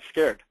probably would have got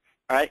scared.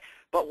 All right?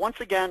 But once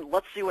again,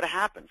 let's see what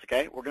happens,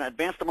 okay? We're going to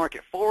advance the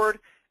market forward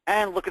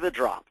and look at the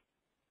drop.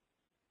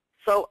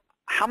 So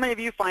how many of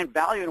you find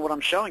value in what I'm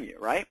showing you,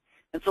 right?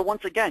 And so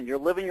once again, you're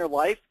living your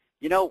life.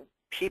 You know,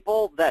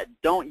 people that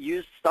don't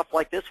use stuff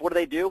like this, what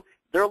do?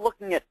 They're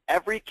looking at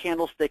every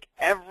candlestick,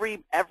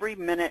 every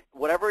minute,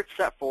 whatever it's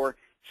set for,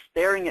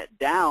 staring it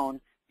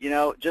down, you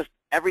know, just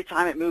every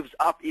time it moves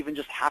up, even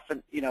just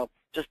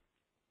just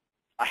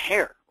a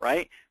hair,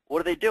 right?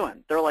 What are they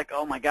doing? They're like,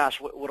 oh my gosh,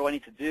 what do I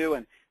need to do?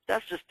 And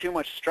that's just too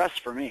much stress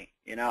for me.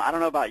 You know, I don't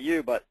know about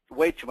you, but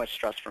way too much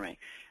stress for me.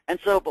 And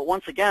so, but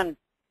once again,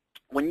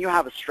 when you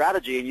have a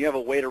strategy and you have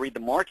a way to read the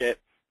market,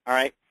 all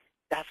right,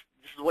 this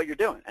is what you're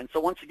doing. And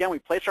so once again, we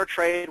place our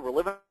trade, we're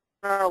living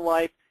our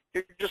life,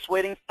 you're just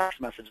waiting for a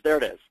text message. There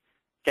it is.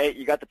 Okay,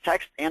 you got the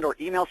text and or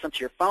email sent to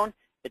your phone.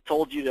 It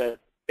told you to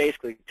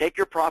basically take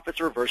your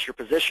profits, reverse your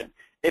position.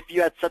 If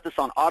you had set this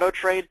on auto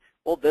trade,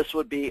 well, this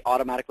would be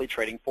automatically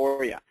trading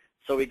for you.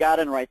 So we got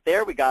in right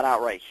there. We got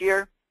out right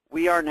here.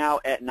 We are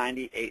now at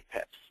 98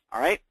 pips.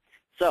 All right?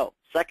 So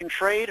second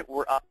trade,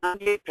 we're up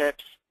 98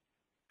 pips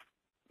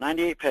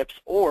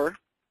or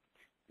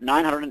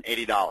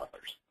 $980. All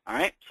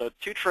right? So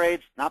two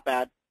trades, not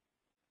bad.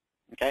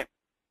 Okay?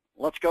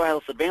 Let's go ahead.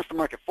 Let's advance the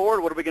market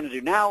forward. What are we going to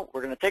do now?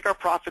 We're going to take our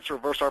profits,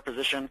 reverse our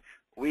position.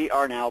 We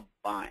are now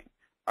buying.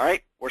 All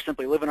right? We're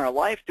simply living our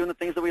life, doing the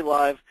things that we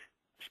love,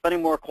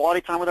 spending more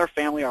quality time with our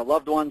family, our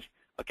loved ones,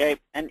 okay?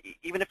 And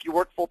even if you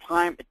work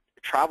full-time,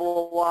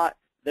 travel a lot,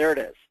 there it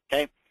is,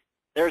 okay?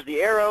 There's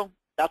the arrow.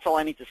 That's all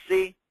I need to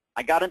see.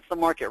 I got into the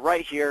market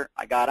right here.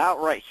 I got out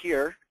right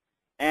here,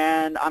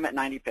 and I'm at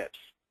 90 pips.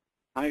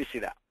 How many of you see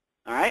that?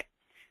 All right?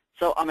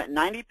 So I'm at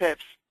 90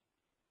 pips,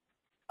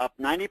 up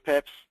 90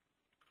 pips,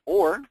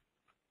 or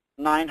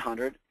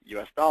 $900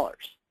 US.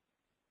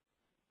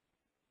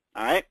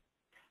 All right?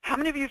 How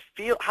many of you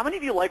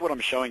like what I'm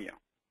showing you?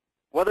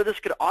 Whether this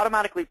could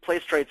automatically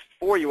place trades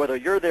for you, whether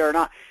you're there or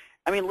not.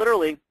 I mean,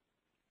 literally,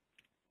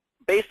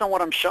 based on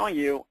what I'm showing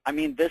you, I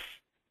mean, this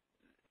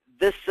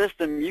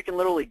system, you can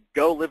literally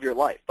go live your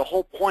life. The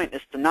whole point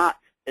is to not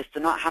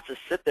have to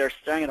sit there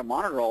staring at a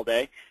monitor all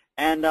day.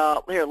 And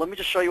here, let me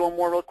just show you one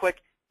more real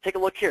quick. Take a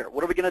look here.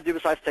 What are we going to do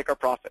besides take our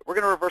profit? We're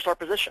going to reverse our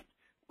position.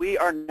 We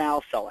are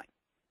now selling.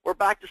 We're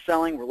back to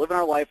selling. We're living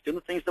our life, doing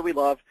the things that we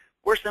love.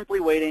 We're simply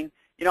waiting.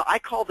 You know, I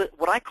call this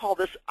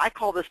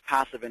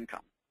passive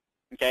income.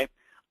 Okay,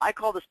 I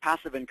call this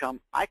passive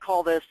income. I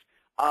call this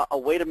a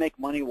way to make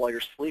money while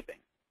you're sleeping.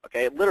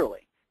 Okay,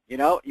 literally. You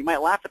know, you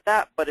might laugh at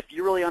that, but if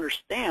you really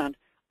understand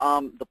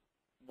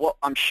what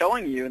I'm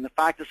showing you and the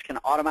fact this can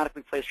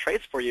automatically place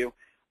trades for you,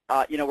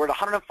 you know, we're at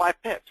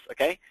 105 pips.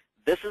 Okay,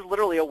 this is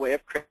literally a way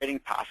of creating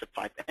passive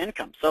type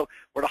income. So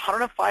we're at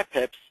 105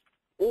 pips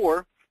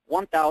or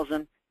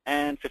 $1,050.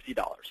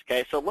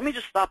 Okay, so let me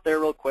just stop there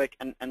real quick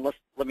and let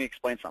me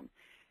explain something.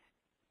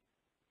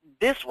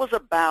 This was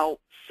about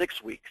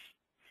 6 weeks.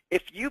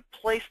 If you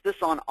place this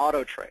on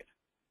auto trade,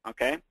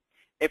 okay,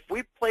 if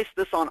we place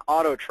this on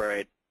auto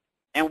trade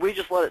and we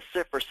just let it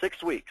sit for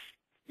 6 weeks,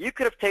 you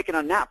could have taken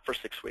a nap for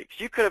 6 weeks.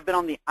 You could have been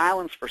on the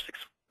islands for 6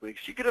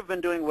 weeks. You could have been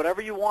doing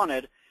whatever you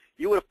wanted.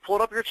 You would have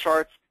pulled up your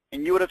charts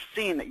and you would have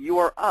seen that you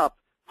are up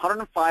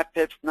 105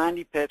 pips,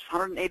 90 pips,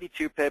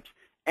 182 pips,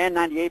 and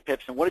 98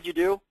 pips. And what did you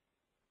do?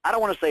 I don't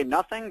want to say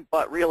nothing,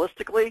 but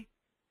realistically,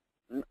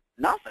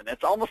 nothing.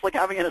 It's almost like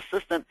having an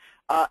assistant,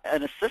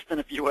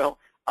 if you will,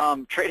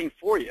 trading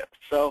for you.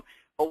 So,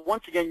 but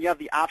once again, you have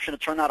the option to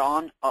turn that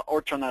on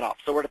or turn that off.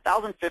 So we're at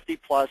 1,050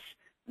 plus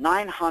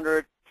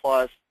 900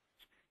 plus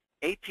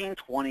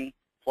 1820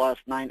 plus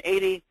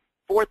 980,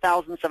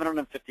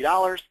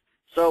 $4,750.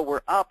 So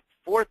we're up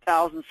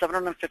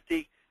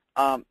 $4,750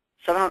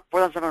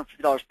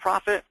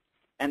 profit,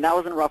 and that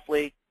was in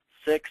roughly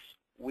 6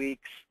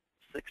 weeks.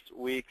 6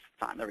 weeks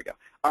time. There we go.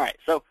 All right.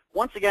 So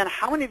once again,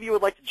 how many of you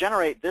would like to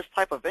generate this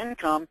type of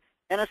income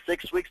in a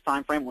 6 weeks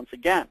time frame? Once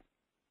again,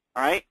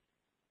 all right.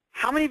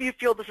 How many of you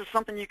feel this is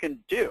something you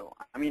can do?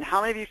 I mean, how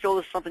many of you feel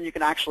this is something you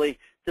can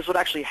this would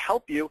actually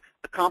help you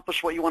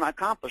accomplish what you want to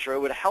accomplish, or it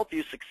would help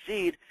you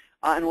succeed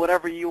in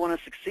whatever you want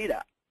to succeed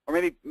at, or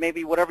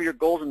maybe whatever your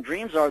goals and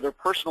dreams are, they're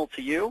personal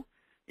to you.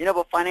 You know,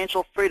 but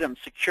financial freedom,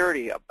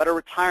 security, a better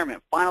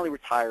retirement, finally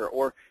retire,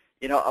 or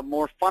you know, a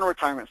more fun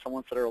retirement,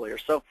 someone said earlier.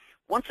 So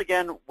once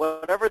again,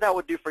 whatever that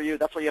would do for you,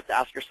 that's what you have to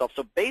ask yourself.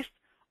 So based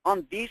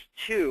on these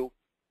two,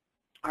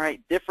 all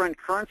right, different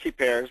currency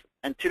pairs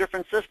and two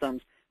different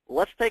systems,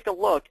 let's take a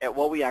look at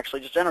what we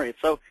actually just generated.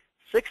 So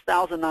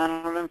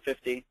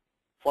 6,950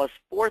 plus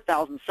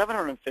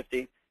 4,750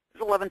 is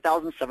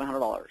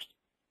 $11,700.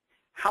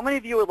 How many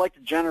of you would like to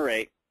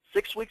generate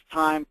 6 weeks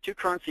time, two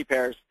currency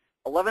pairs,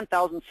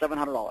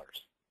 $11,700?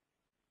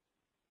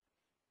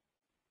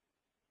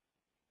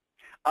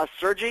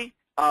 Sergi,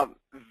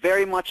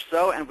 very much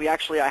so, and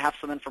I have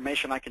some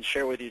information I can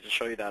share with you to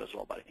show you that as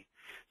well, buddy.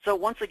 So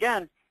once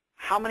again,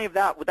 how many of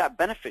that would that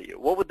benefit you?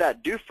 What would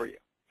that do for you?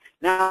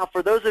 Now,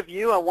 for those of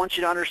you, I want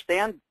you to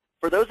understand,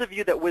 for those of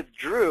you that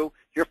withdrew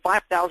your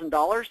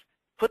 $5,000,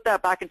 put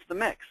that back into the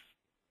mix.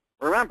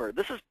 Remember,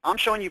 I'm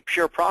showing you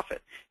pure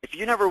profit. If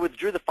you never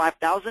withdrew the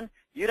 $5,000,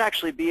 you'd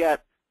actually be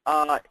at,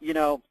 you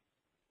know,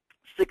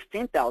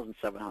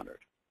 $16,700.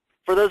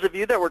 For those of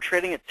you that were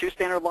trading at 2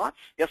 standard lots,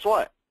 guess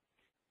what?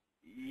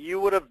 You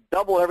would have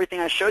doubled everything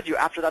I showed you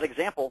after that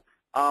example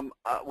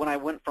when I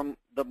went from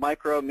the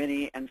micro,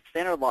 mini, and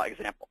standard lot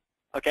example.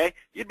 Okay,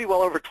 you'd be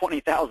well over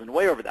 20,000,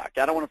 way over that.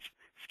 Okay? I don't want to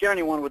scare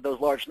anyone with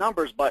those large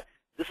numbers, but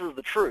this is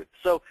the truth.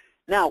 So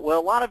now, what a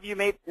lot of you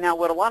may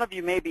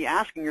be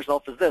asking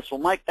yourself is this: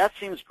 well, Mike, that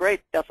seems great,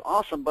 that's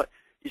awesome, but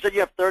you said you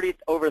have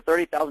over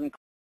 30,000